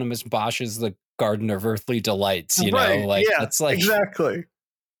Hieronymus Bosch's The Garden of Earthly Delights, you know? Like that's like exactly.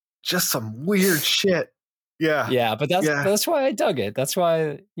 just some weird shit. Yeah. Yeah, but that's why I dug it. That's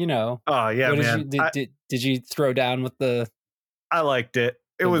why, you know. Oh yeah, what man. Did you throw down with the I liked it.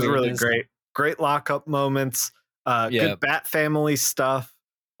 It was really great. Great lockup moments. Good Bat Family stuff.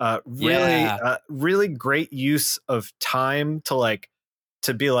 Really great use of time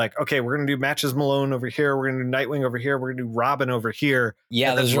to be like, okay, we're gonna do Matches Malone over here, we're gonna do Nightwing over here, we're gonna do Robin over here.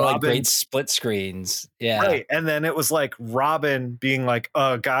 Yeah, those are like great split screens. Yeah. Right. And then it was like Robin being like,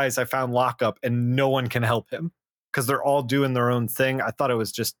 guys, I found lockup, and no one can help him because they're all doing their own thing. I thought it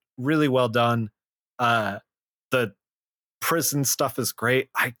was just really well done. The prison stuff is great.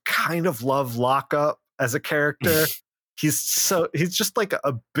 I kind of love Lockup as a character. He's just like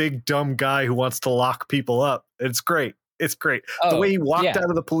a big dumb guy who wants to lock people up. It's great. It's great. The way he walked out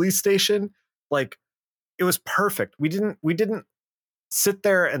of the police station, like, it was perfect. We didn't sit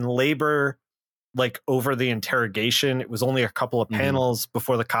there and labor like over the interrogation. It was only a couple of panels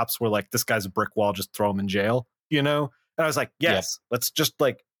before the cops were like, this guy's a brick wall, just throw him in jail, you know? And I was like, yes, let's just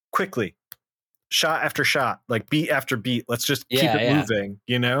like quickly, shot after shot, like beat after beat, let's just keep it moving,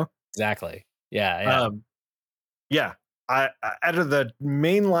 you know? Exactly. Yeah. I out of the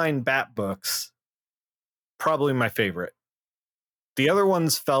mainline Bat books, probably my favorite. The other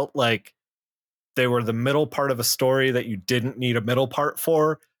ones felt like they were the middle part of a story that you didn't need a middle part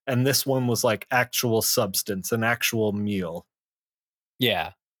for, and this one was like actual substance, an actual meal.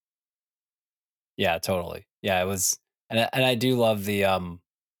 Yeah, totally. Yeah, it was, and I do love the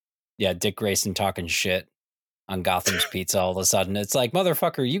Dick Grayson talking shit on Gotham's Pizza. All of a sudden, it's like,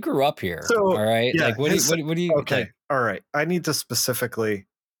 motherfucker, you grew up here, all right? Yeah, like, what do you? Okay, like, all right. I need to specifically.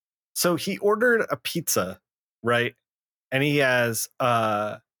 So he ordered a pizza, right? And he has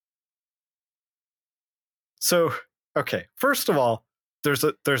So, okay, first of all, there's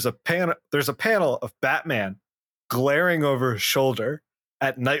a panel of Batman glaring over his shoulder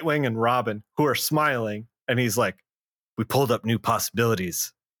at Nightwing and Robin, who are smiling, and he's like, we pulled up new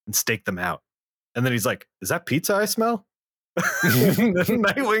possibilities and staked them out. And then he's like, is that pizza I smell?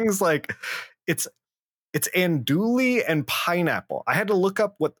 Nightwing's like, it's andouille and pineapple. I had to look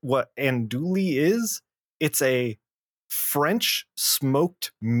up what andouille is. It's a French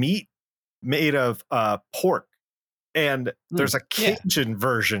smoked meat made of pork, and there's a Cajun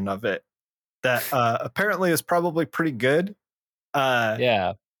version of it that apparently is probably pretty good.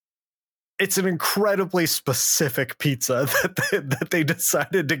 It's an incredibly specific pizza that they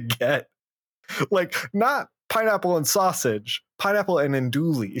decided to get, like, not pineapple and sausage, pineapple and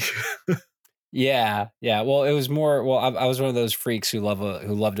andouille. Yeah. Well, it was more. Well, I was one of those freaks who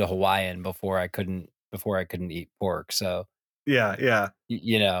loved a Hawaiian before I couldn't eat pork. So yeah.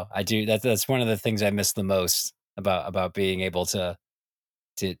 You know, I do. That's one of the things I miss the most about being able to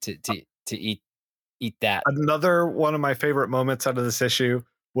eat that. Another one of my favorite moments out of this issue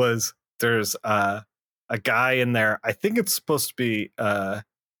was there's a guy in there. I think it's supposed to be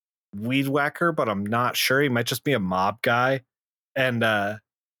Weed Whacker, but I'm not sure. He might just be a mob guy, and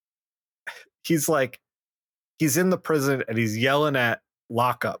he's in the prison and he's yelling at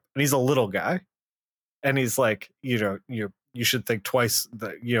Lockup, and he's a little guy, and he's like, you should think twice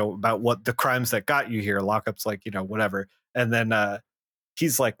about what the crimes that got you here. Lockup's like, whatever. And then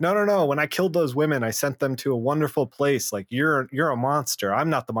he's like, no. When I killed those women, I sent them to a wonderful place. Like, you're a monster. I'm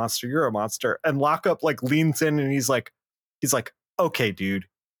not the monster. You're a monster. And Lockup like leans in and he's like, okay, dude,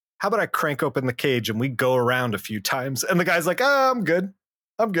 how about I crank open the cage and we go around a few times? And the guy's like, I'm good.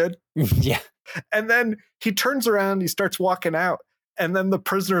 Yeah. And then he turns around, he starts walking out. And then the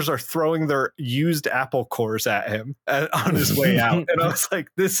prisoners are throwing their used apple cores at him on his way out. And I was like,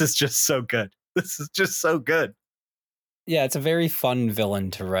 this is just so good. Yeah, it's a very fun villain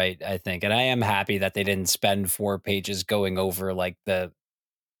to write, I think. And I am happy that they didn't spend 4 pages going over like the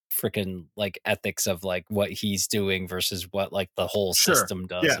freaking like ethics of like what he's doing versus what like the whole system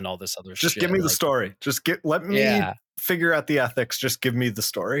does and all this other shit. Just give me the story. Let me figure out the ethics. Just give me the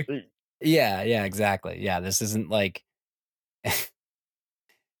story. Yeah, exactly. Yeah, this isn't like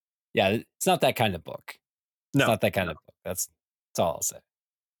yeah, it's not that kind of book. It's not that kind of book. That's all I'll say.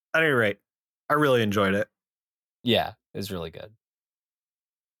 At any rate, I really enjoyed it. Yeah, it was really good.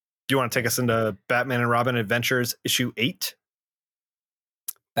 Do you want to take us into Batman and Robin Adventures issue 8?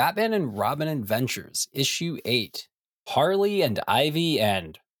 Batman and Robin Adventures issue 8. Harley and Ivy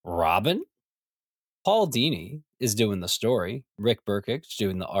and Robin? Paul Dini is doing the story. Rick Burkich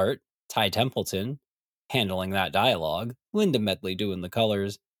doing the art. Ty Templeton handling that dialogue. Linda Medley doing the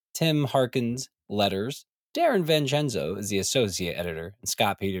colors. Tim Harkins, letters. Darren Vincenzo is the associate editor, and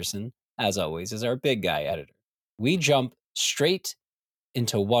Scott Peterson, as always, is our big guy editor. We jump straight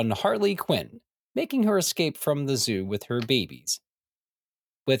into one Harley Quinn, making her escape from the zoo with her babies.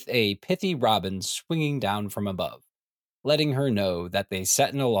 with a pithy robin swinging down from above, letting her know that they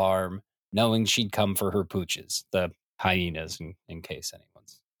set an alarm, knowing she'd come for her pooches, the hyenas, in case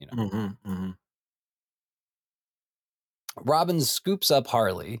anyone's, Robin scoops up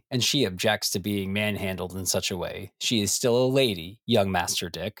Harley, and she objects to being manhandled in such a way. She is still a lady, young Master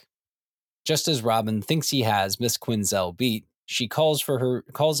Dick. Just as Robin thinks he has Miss Quinzel beat, she calls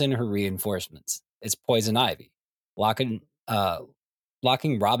in her reinforcements. It's Poison Ivy, locking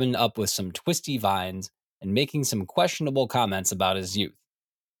Robin up with some twisty vines and making some questionable comments about his youth.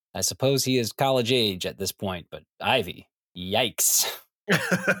 I suppose he is college age at this point, but Ivy, yikes.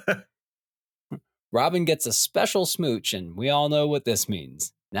 Robin gets a special smooch, and we all know what this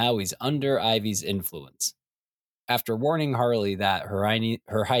means. Now he's under Ivy's influence. After warning Harley that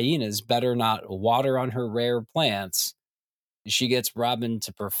her hyenas better not water on her rare plants, she gets Robin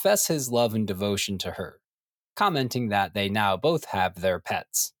to profess his love and devotion to her, commenting that they now both have their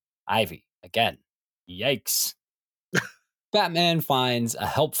pets. Ivy, again, yikes. Batman finds a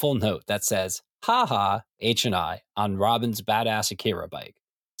helpful note that says, haha, H&I, on Robin's badass Akira bike,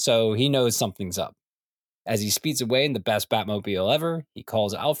 so he knows something's up. As he speeds away in the best Batmobile ever, he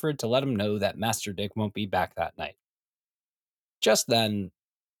calls Alfred to let him know that Master Dick won't be back that night. Just then,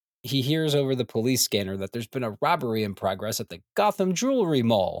 he hears over the police scanner that there's been a robbery in progress at the Gotham Jewelry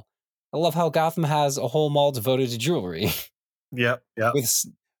Mall. I love how Gotham has a whole mall devoted to jewelry. Yep.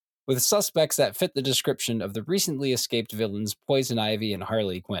 With suspects that fit the description of the recently escaped villains Poison Ivy and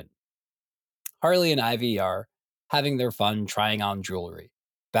Harley Quinn. Harley and Ivy are having their fun trying on jewelry.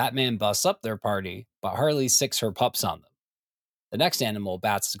 Batman busts up their party, but Harley sicks her pups on them. The next animal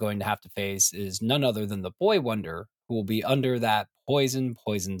Bats is going to have to face is none other than the Boy Wonder, who will be under that poison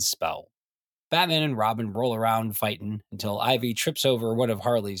spell. Batman and Robin roll around fighting until Ivy trips over one of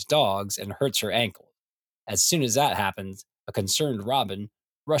Harley's dogs and hurts her ankle. As soon as that happens, a concerned Robin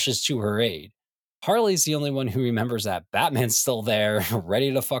rushes to her aid. Harley's the only one who remembers that Batman's still there,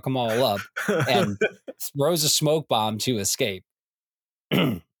 ready to fuck them all up, and throws a smoke bomb to escape.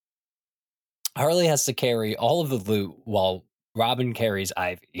 Harley has to carry all of the loot while Robin carries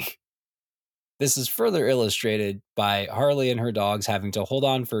Ivy. This is further illustrated by Harley and her dogs having to hold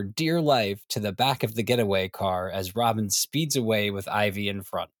on for dear life to the back of the getaway car as Robin speeds away with Ivy in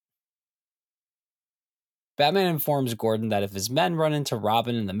front. Batman informs Gordon that if his men run into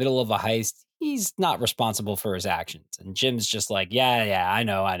Robin in the middle of a heist, he's not responsible for his actions. And Jim's just like, yeah, I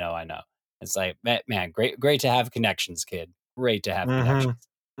know. It's like, man, great to have connections, kid. Great to have connections.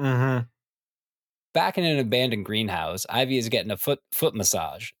 Mm-hmm. Back in an abandoned greenhouse, Ivy is getting a foot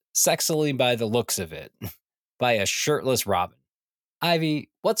massage, sexily by the looks of it, by a shirtless Robin. Ivy,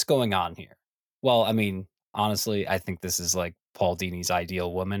 what's going on here? Well, I mean, honestly, I think this is like Paul Dini's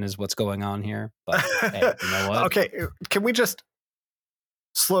ideal woman is what's going on here. But hey, you know what? Okay, can we just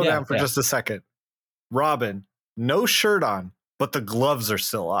slow down for just a second? Robin, no shirt on, but the gloves are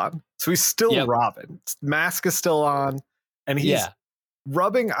still on. So he's still Robin. Mask is still on, and he's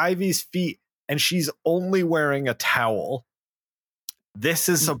rubbing Ivy's feet, and she's only wearing a towel. This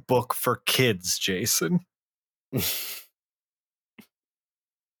is a book for kids, Jason.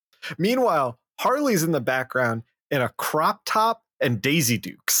 Meanwhile, Harley's in the background in a crop top and Daisy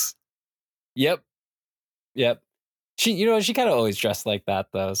Dukes. Yep. She kind of always dressed like that,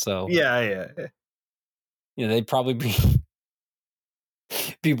 though. So yeah. They'd probably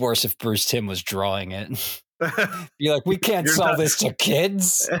be worse if Bruce Timm was drawing it. Be like, we can't sell this to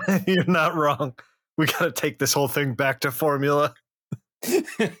kids. You're not wrong. We got to take this whole thing back to formula.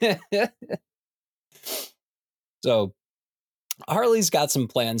 So Harley's got some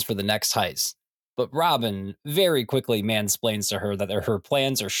plans for the next heist, but Robin very quickly mansplains to her that her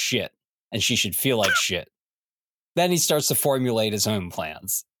plans are shit and she should feel like shit. Then he starts to formulate his own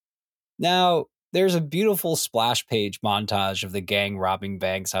plans. Now, there's a beautiful splash page montage of the gang robbing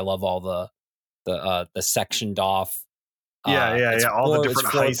banks. I love all the sectioned off. All the different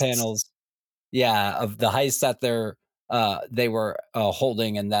heists. Panels. Yeah, of the heists that they were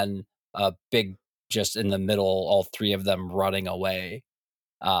holding, and then big just in the middle, all three of them running away.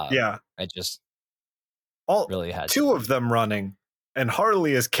 I just really had two of them running, and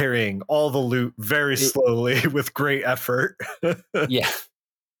Harley is carrying all the loot very slowly with great effort. Yeah.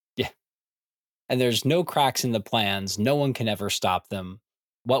 And there's no cracks in the plans. No one can ever stop them.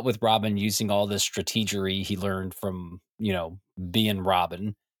 What with Robin using all this strategery he learned from, being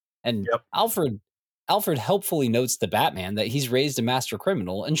Robin. And Alfred helpfully notes to Batman that he's raised a master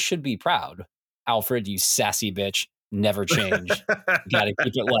criminal and should be proud. Alfred, you sassy bitch, never change. You gotta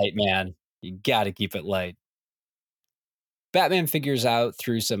keep it light, man. You gotta keep it light. Batman figures out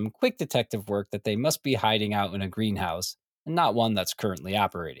through some quick detective work that they must be hiding out in a greenhouse, and not one that's currently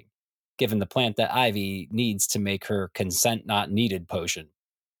operating, given the plant that Ivy needs to make her consent not needed potion.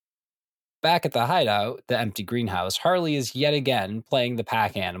 Back at the hideout, the empty greenhouse, Harley is yet again playing the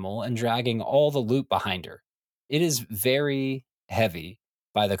pack animal and dragging all the loot behind her. It is very heavy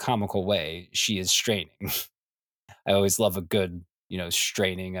by the comical way she is straining. I always love a good,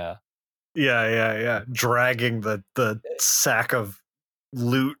 straining. Yeah. Dragging the sack of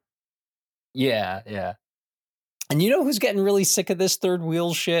loot. Yeah. And you know who's getting really sick of this third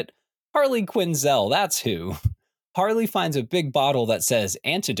wheel shit? Harley Quinzel, that's who. Harley finds a big bottle that says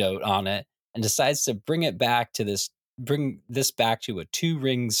antidote on it and decides to bring this back to a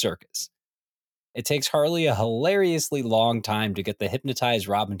 2-ring circus. It takes Harley a hilariously long time to get the hypnotized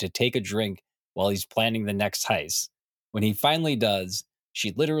Robin to take a drink while he's planning the next heist. When he finally does,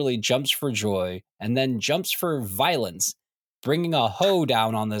 she literally jumps for joy and then jumps for violence, bringing a hoe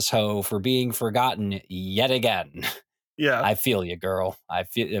down on this hoe for being forgotten yet again. Yeah. I feel you, girl. I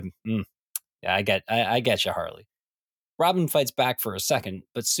feel yeah, I get you, Harley. Robin fights back for a second,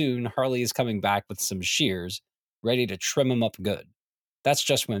 but soon Harley is coming back with some shears, ready to trim him up good. That's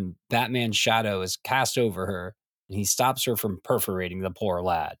just when Batman's shadow is cast over her, and he stops her from perforating the poor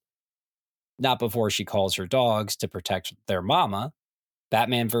lad. Not before she calls her dogs to protect their mama.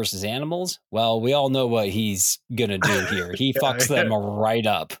 Batman versus animals? Well, we all know what he's gonna do here. He fucks them right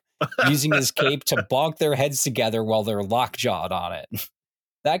up, using his cape to bonk their heads together while they're lockjawed on it.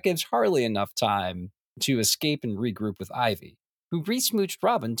 That gives Harley enough time to escape and regroup with Ivy, who re-smooched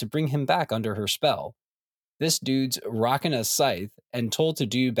Robin to bring him back under her spell. This dude's rocking a scythe and told to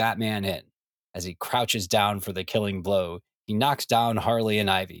do Batman in. As he crouches down for the killing blow, he knocks down Harley and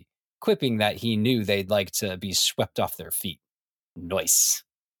Ivy, quipping that he knew they'd like to be swept off their feet. Nice.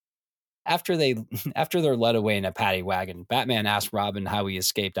 After they're led away in a paddy wagon, Batman asks Robin how he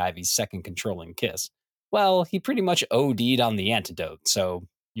escaped Ivy's second controlling kiss. Well, he pretty much OD'd on the antidote, so,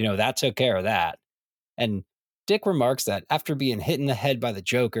 that took care of that. And Dick remarks that after being hit in the head by the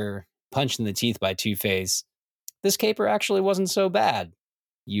Joker, punched in the teeth by Two-Face, this caper actually wasn't so bad.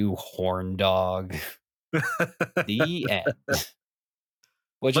 You horn dog. The end.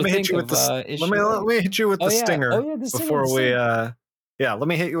 Let me hit you with the stinger before we let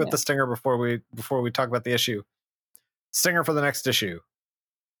me hit you with the stinger before we talk about the issue. Stinger for the next issue.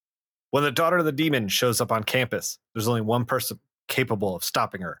 When the daughter of the demon shows up on campus, there's only one person capable of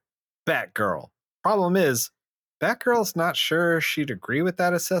stopping her. Batgirl. Problem is, Batgirl's not sure she'd agree with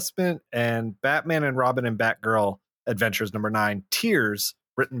that assessment, and Batman and Robin and Batgirl Adventures #9, Tears,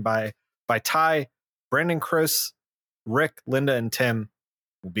 written by Ty, Brandon Cross, Rick, Linda, and Tim,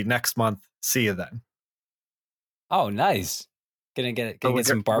 will be next month. See you then. Oh, nice. Gonna get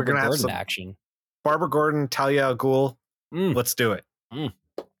some Barbara Gordon action. Barbara Gordon, Talia al Ghul. Let's do it.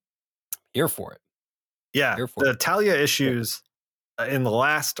 Here for it. Yeah, the Talia issues in the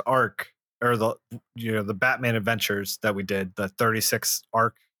last arc, or the Batman Adventures that we did, the 36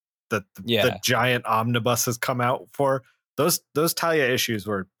 arc that the giant omnibus has come out for. Those Talia issues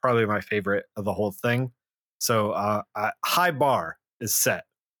were probably my favorite of the whole thing. So high bar is set.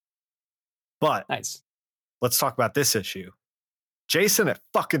 But nice. Let's talk about this issue. Jason, it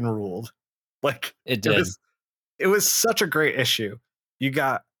fucking ruled. Like it did. It was such a great issue. You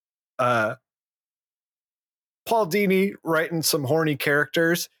got Paul Dini writing some horny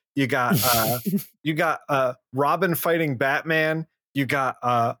characters. You got Robin fighting Batman. You got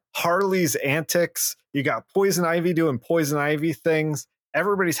Harley's antics. You got Poison Ivy doing Poison Ivy things.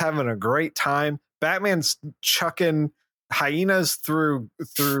 Everybody's having a great time. Batman's chucking hyenas through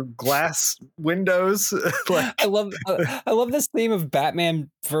glass windows. Like, I love this theme of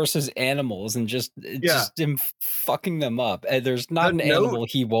Batman versus animals and just him fucking them up. And there's not an animal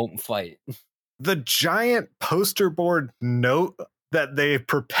he won't fight. The giant poster board note that they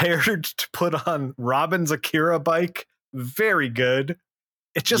prepared to put on Robin's Akira bike, very good.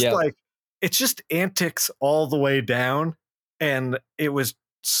 It's just it's just antics all the way down, and it was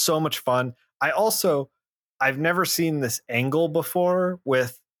so much fun. I've never seen this angle before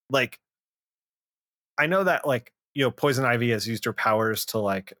with, like, I know that, like, Poison Ivy has used her powers to,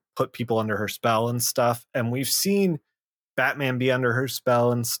 like, put people under her spell and stuff, and we've seen Batman be under her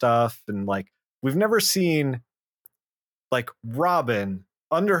spell and stuff, and, like, we've never seen, like, Robin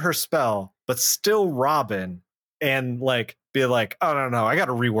under her spell but still Robin, and, like, be like, oh no, I got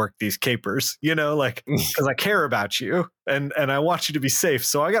to rework these capers, like, because I care about you and I want you to be safe,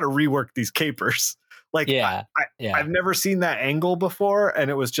 so I got to rework these capers. Like, I've never seen that angle before, and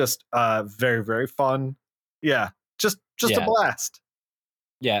it was just very, very fun. Yeah, just a blast.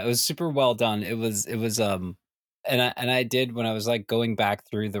 Yeah, it was super well done. It was I did when I was like going back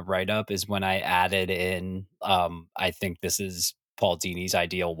through the write up is when I added in I think this is Paul Dini's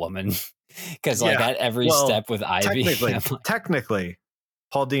ideal woman because like Yeah. at every Well, step with Ivy technically,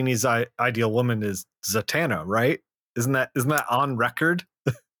 Paul Dini's ideal woman is Zatanna, right? Isn't that on record?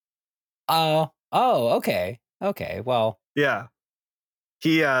 okay. Okay. Well, Yeah.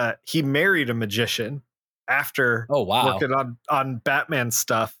 He married a magician after oh wow. working on Batman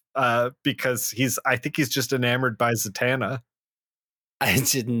stuff because I think he's just enamored by Zatanna. I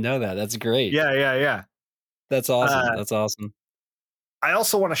didn't know that. That's great. Yeah. That's awesome. That's awesome. I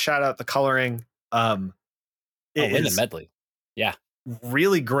also want to shout out the coloring. It Linda is Medley. Yeah.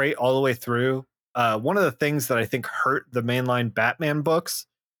 really great all the way through. One of the things that I think hurt the mainline Batman books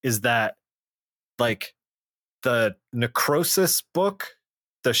is that like the Necrosis book,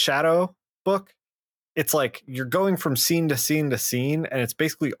 the Shadow book, it's like you're going from scene to scene to scene, and it's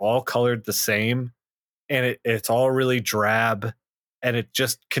basically all colored the same, and it's all really drab, and it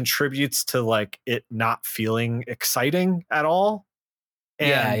just contributes to like it not feeling exciting at all.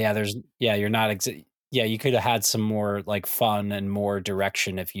 And You're not yeah, you could have had some more like fun and more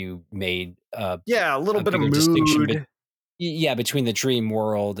direction if you made a little a bit of bigger distinction mood. Between the dream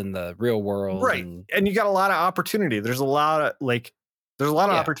world and the real world. Right. And you got a lot of opportunity. There's a lot of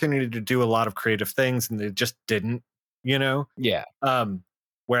opportunity to do a lot of creative things, and they just didn't, you know? Yeah.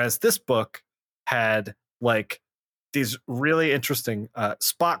 Whereas this book had like these really interesting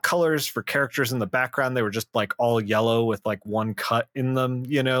spot colors for characters in the background. They were just like all yellow with like one cut in them,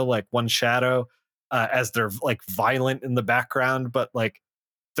 you know, like one shadow, as they're like violent in the background, but like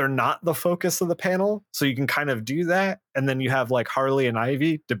they're not the focus of the panel. So you can kind of do that. And then you have like Harley and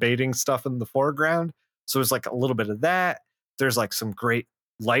Ivy debating stuff in the foreground. So there's like a little bit of that. There's like some great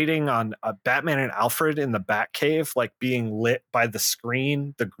lighting on Batman and Alfred in the Batcave, like being lit by the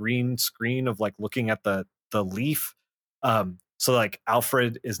screen, the green screen of like looking at the leaf. So like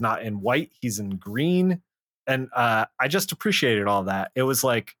Alfred is not in white, he's in green. And I just appreciated all that. It was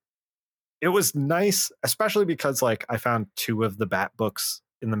nice, especially because like I found 2 of the Bat books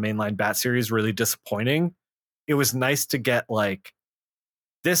in the mainline Bat series really disappointing. It was nice to get like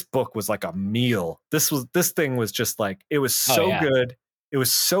this book was like a meal. This thing was just like it was so good. It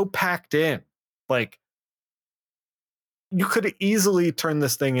was so packed in. Like you could easily turn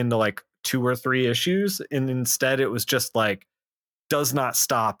this thing into like 2 or 3 issues, and instead it was just like does not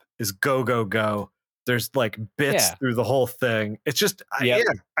stop, is go go go. There's like bits through the whole thing. It's just I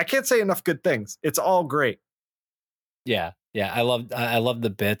can't say enough good things. It's all great. Yeah. I love the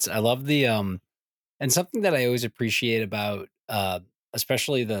bits. I love the and something that I always appreciate about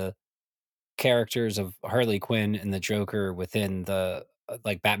especially the characters of Harley Quinn and the Joker within the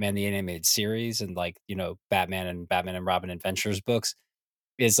like Batman the Animated Series and like, you know, Batman and Robin Adventures books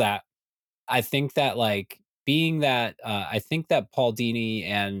is that I think that like being that I think that Paul Dini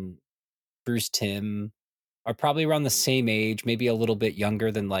and Bruce Timm are probably around the same age, maybe a little bit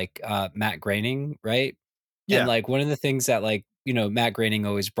younger than like Matt Groening, right? Yeah. And like one of the things that like, you know, Matt Groening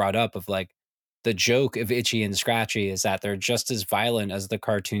always brought up of like the joke of Itchy and Scratchy is that they're just as violent as the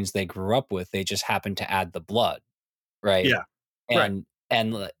cartoons they grew up with. They just happen to add the blood. Right. Yeah.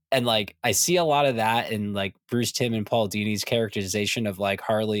 And like I see a lot of that in like Bruce Timm and Paul Dini's characterization of like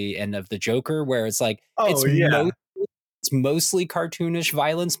Harley and of the Joker, where it's like it's mostly cartoonish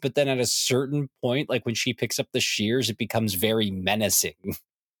violence, but then at a certain point, like when she picks up the shears, it becomes very menacing.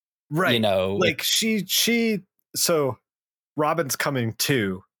 Right. You know, like so Robin's coming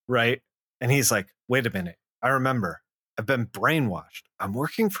too, right? And he's like, wait a minute. I remember. I've been brainwashed. I'm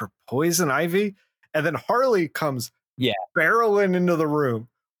working for Poison Ivy. And then Harley comes barreling into the room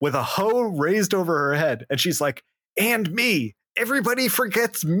with a hoe raised over her head. And she's like, and me. Everybody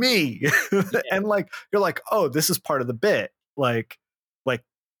forgets me. And like you're like, oh, this is part of the bit. Like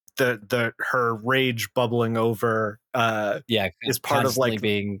the her rage bubbling over is part of like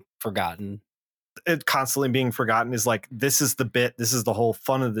being forgotten. It constantly being forgotten is like, this is the bit, this is the whole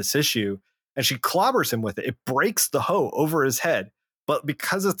fun of this issue. And she clobbers him with it. It breaks the hoe over his head. But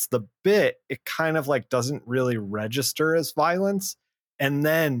because it's the bit, it kind of like doesn't really register as violence. And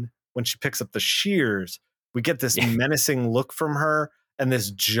then when she picks up the shears, we get this menacing look from her and this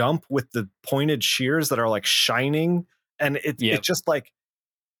jump with the pointed shears that are like shining. And it's just like,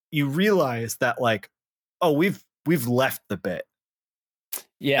 you realize that like, oh, we've left the bit.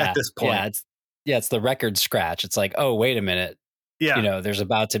 At this point. It's the record scratch. It's like, oh, wait a minute. Yeah. You know, there's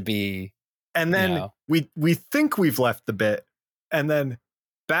about to be. And then we think we've left the bit. And then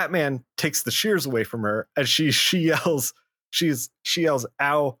Batman takes the shears away from her and she yells, she yells,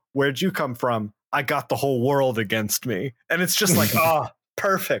 ow, where'd you come from? I got the whole world against me. And it's just like,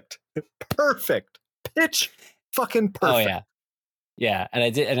 perfect. Pitch Fucking Oh perfect. yeah. Yeah. And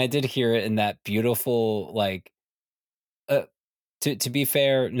I did hear it in that beautiful, like, uh, to be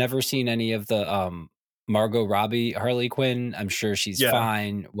fair, never seen any of the Margot Robbie Harley Quinn. I'm sure she's Yeah.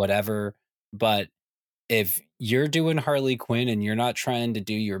 fine, whatever. But if you're doing Harley Quinn and you're not trying to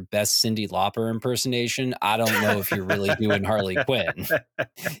do your best Cyndi Lauper impersonation, I don't know if you're really doing Harley Quinn.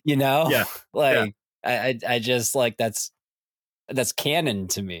 You know? Yeah. Yeah. Like I just like that's canon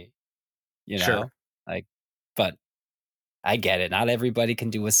to me, you Sure. know? Like, but I get it. Not everybody can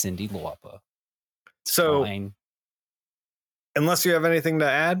do a Cyndi Lauper. It's So fine. unless you have anything to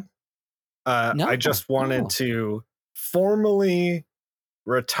add, I No, just wanted no. to formally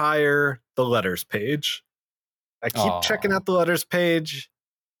retire the letters page. I keep checking Oh, out the letters page.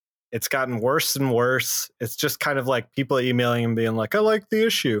 It's gotten worse and worse. It's just kind of like people emailing and being like, I like the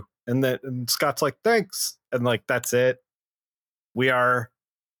issue. And Scott's like, thanks. And like, that's it. We are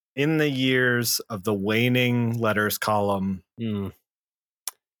in the years of the waning letters column.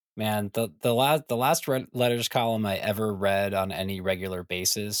 man, the last letters column I ever read on any regular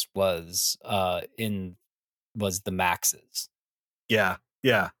basis was the Maxes. Yeah.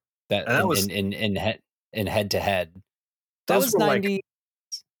 Yeah. That And that was, in head to head. That those was were like 90s,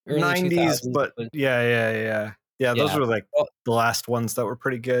 early 90s, 2000s, but but yeah. Yeah. Yeah. Yeah. Those yeah. were like Well, the last ones that were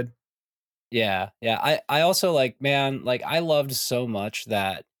pretty good. yeah, yeah. I also like, man, like I loved so much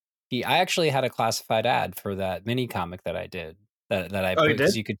that I actually had a classified ad for that mini comic that I did that I Oh, you put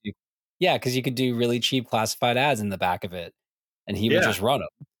because did? you could do, yeah, because you could do really cheap classified ads in the back of it, and he would Yeah. just run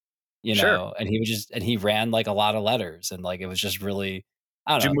them, you Sure. know, and he ran like a lot of letters, and like it was just really,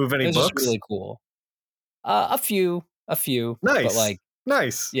 I don't Did you know, move it any was just books? really cool. A few, but Nice. like,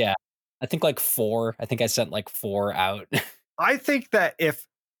 Nice. yeah, I think like four. I think I sent like four out. I think that if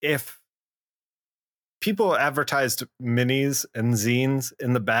people advertised minis and zines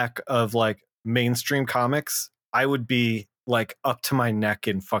in the back of like mainstream comics, I would be like up to my neck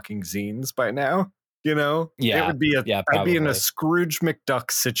in fucking zines by now. You know, it Yeah, would be yeah, I'd be in a probably, Scrooge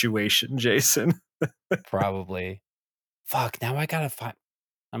McDuck situation, Jason. probably. Fuck, now I gotta find.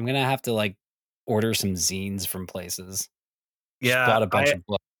 I'm gonna have to like order some zines from places. Just Yeah, bought a bunch I of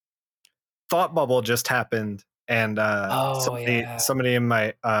books. Thought Bubble just happened, and Oh yeah, somebody in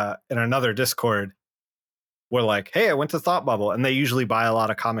my in another Discord were like, "Hey, I went to Thought Bubble," and they usually buy a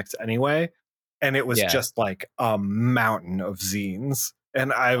lot of comics anyway, and it was yeah. just like a mountain of zines,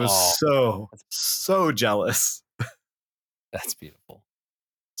 and I was Oh, that's so jealous. that's beautiful.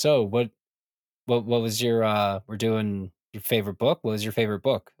 So what was your we're doing your favorite book? What was your favorite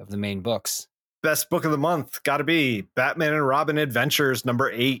book of the main books? Best book of the month got to be Batman and Robin Adventures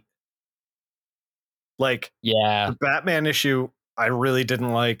 #8. Like Yeah, the Batman issue, I really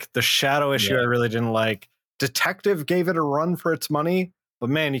didn't like. The Shadow issue, I yeah, really didn't like. Detective gave it a run for its money, but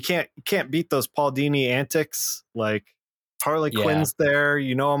man, you can't beat those Paul Dini antics. Like Harley yeah, Quinn's there,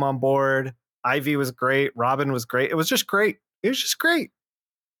 you know I'm on board. Ivy was great. Robin was great. It was just great. It was just great.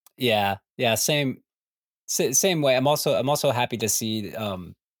 yeah, yeah. Same way. I'm also happy to see.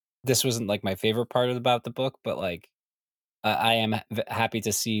 This wasn't like my favorite part about the book, but like I am happy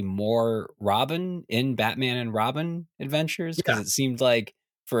to see more Robin in Batman and Robin adventures because Yeah. it seemed like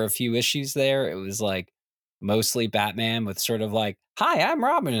for a few issues there, it was like mostly Batman with sort of like, "Hi, I'm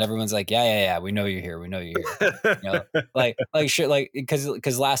Robin," and everyone's like, "Yeah, yeah, yeah, we know you're here. We know you're here." You know, like shit, like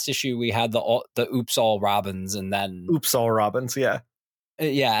because last issue we had the Oops All Robins, and then Oops, all Robins. Yeah.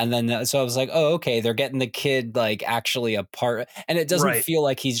 yeah, and then so I was like, "Oh, okay, they're getting the kid like actually a part," and it doesn't Right. feel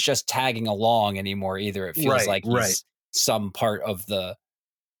like he's just tagging along anymore either. It feels Right. like Right. he's some part of Yeah.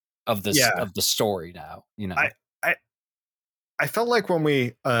 the story now, you I know? I I felt like when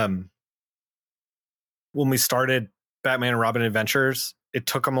we started Batman and Robin Adventures, it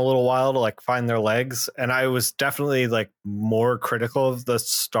took them a little while to like find their legs, and I was definitely like more critical of the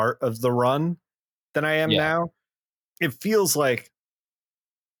start of the run than I am Yeah, now. It feels like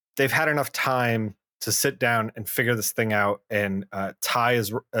they've had enough time to sit down and figure this thing out. And Ty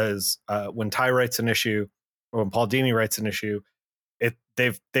is when Ty writes an issue, or when Paul Dini writes an issue,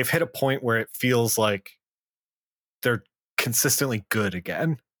 they've hit a point where it feels like they're consistently good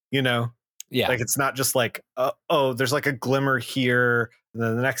again. You know, yeah, like it's not just like oh, there's like a glimmer here, and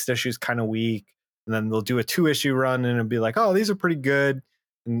then the next issue is kind of weak, and then they'll do a 2 issue run, and it'll be like, oh, these are pretty good,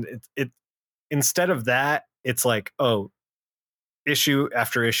 and it instead of that, it's like, oh, issue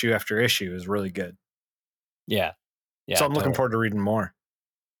after issue after issue is really good. yeah, So yeah, I'm looking totally. forward to reading more.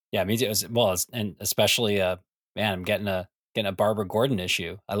 Yeah, me too, and especially, man, I'm getting a Barbara Gordon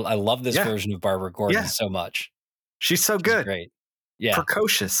issue. I love this Yeah, version of Barbara Gordon yeah, so much. she's so She's good, great. Yeah,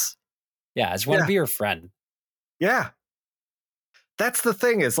 precocious. yeah, I just wanna Yeah, be her friend. yeah. That's the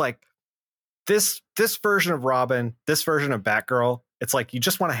thing is like this version of Robin, this version of Batgirl, it's like you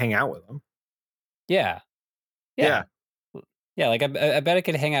just want to hang out with them. Yeah. Yeah. Yeah, like I bet I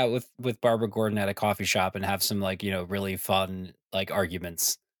could hang out with Barbara Gordon at a coffee shop and have some like, really fun like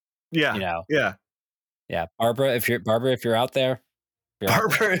arguments. Yeah. Yeah. Yeah. Barbara, if you're out there.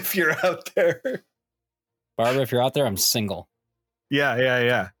 Barbara, if you're out there. Barbara, if you're out there, I'm single.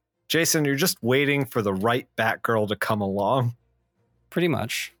 Yeah. Jason, you're just waiting for the right Batgirl to come along. Pretty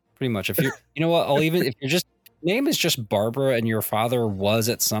much. If you know what, if your name is just Barbara and your father was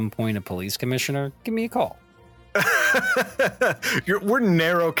at some point a police commissioner, give me a call. We're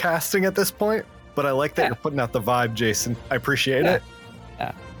narrow casting at this point, but I like that you're putting out the vibe, Jason. I appreciate it.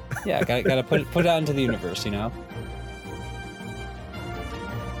 Yeah. Gotta put it out into the universe,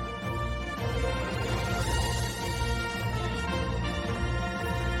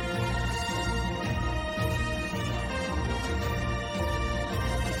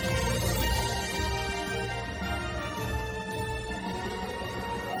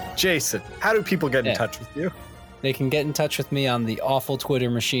 Jason, how do people get in touch with you? They can get in touch with me on the awful Twitter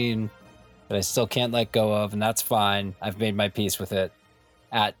machine that I still can't let go of, and that's fine. I've made my peace with it.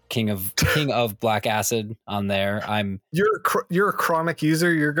 At King of Black Acid on there. You're a chronic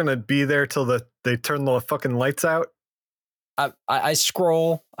user. You're gonna be there till they turn the fucking lights out. I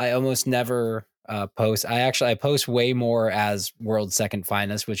scroll. I almost never post. I post way more as World's Second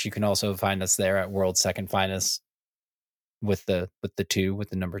Finest, which you can also find us there at World's Second Finest with the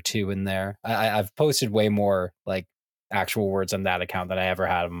number 2 in there. I've posted way more like actual words on that account than I ever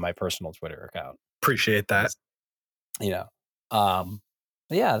had on my personal Twitter account. Appreciate that.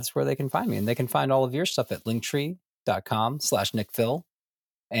 But yeah, that's where they can find me, and they can find all of your stuff at linktree.com/nickphil.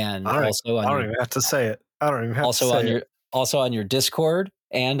 And also I don't even have to say it. I don't even have to say it. Also on your Discord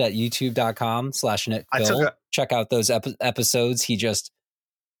and at youtube.com/nickphil. Check out those episodes. He just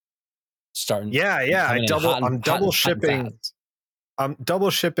starting. Yeah. I'm double shipping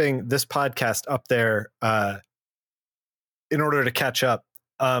this podcast up there in order to catch up.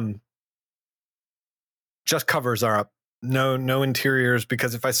 Just covers are up. No interiors,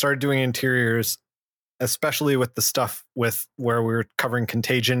 because if I started doing interiors, especially with the stuff with where we were covering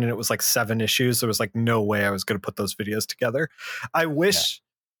Contagion and it was like 7 issues, there was like no way I was going to put those videos together. I wish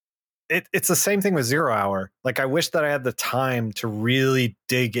it's the same thing with Zero Hour. Like I wish that I had the time to really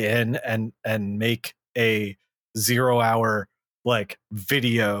dig in and make a 0 hour like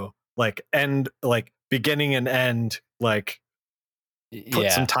video, like end, like beginning and end, like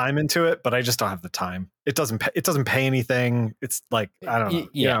put some time into it, but I just don't have the time. It doesn't pay anything. It's like, I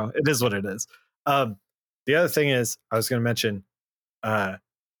don't know, it is what it is. The other thing is I was going to mention, I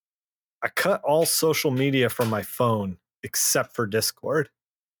cut all social media from my phone except for Discord.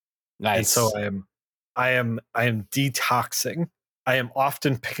 Nice. And so I am detoxing. I am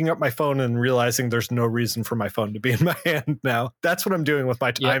often picking up my phone and realizing there's no reason for my phone to be in my hand now. That's what I'm doing with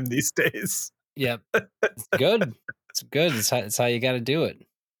my time these days. Yep. It's good. It's good. It's how you got to do it.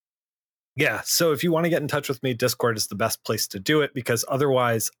 Yeah. So if you want to get in touch with me, Discord is the best place to do it, because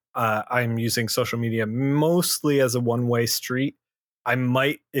otherwise I'm using social media mostly as a one-way street. I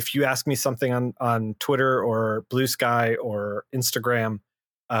might, if you ask me something on Twitter or Blue Sky or Instagram,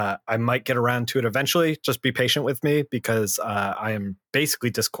 I might get around to it eventually. Just be patient with me, because I am basically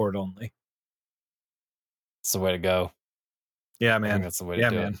Discord only. That's the way to go. Yeah, man. I think that's the way to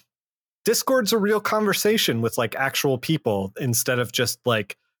do it. Discord's a real conversation with like actual people, instead of just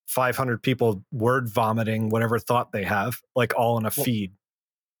like 500 people word vomiting whatever thought they have, like all in a feed.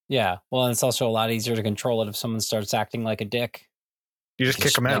 Yeah. Well, and it's also a lot easier to control it if someone starts acting like a dick. You just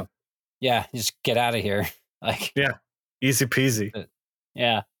kick them out. Yeah. You just get out of here. Like, yeah. Easy peasy.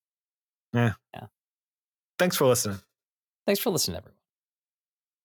 Yeah. Thanks for listening. Thanks for listening, everyone.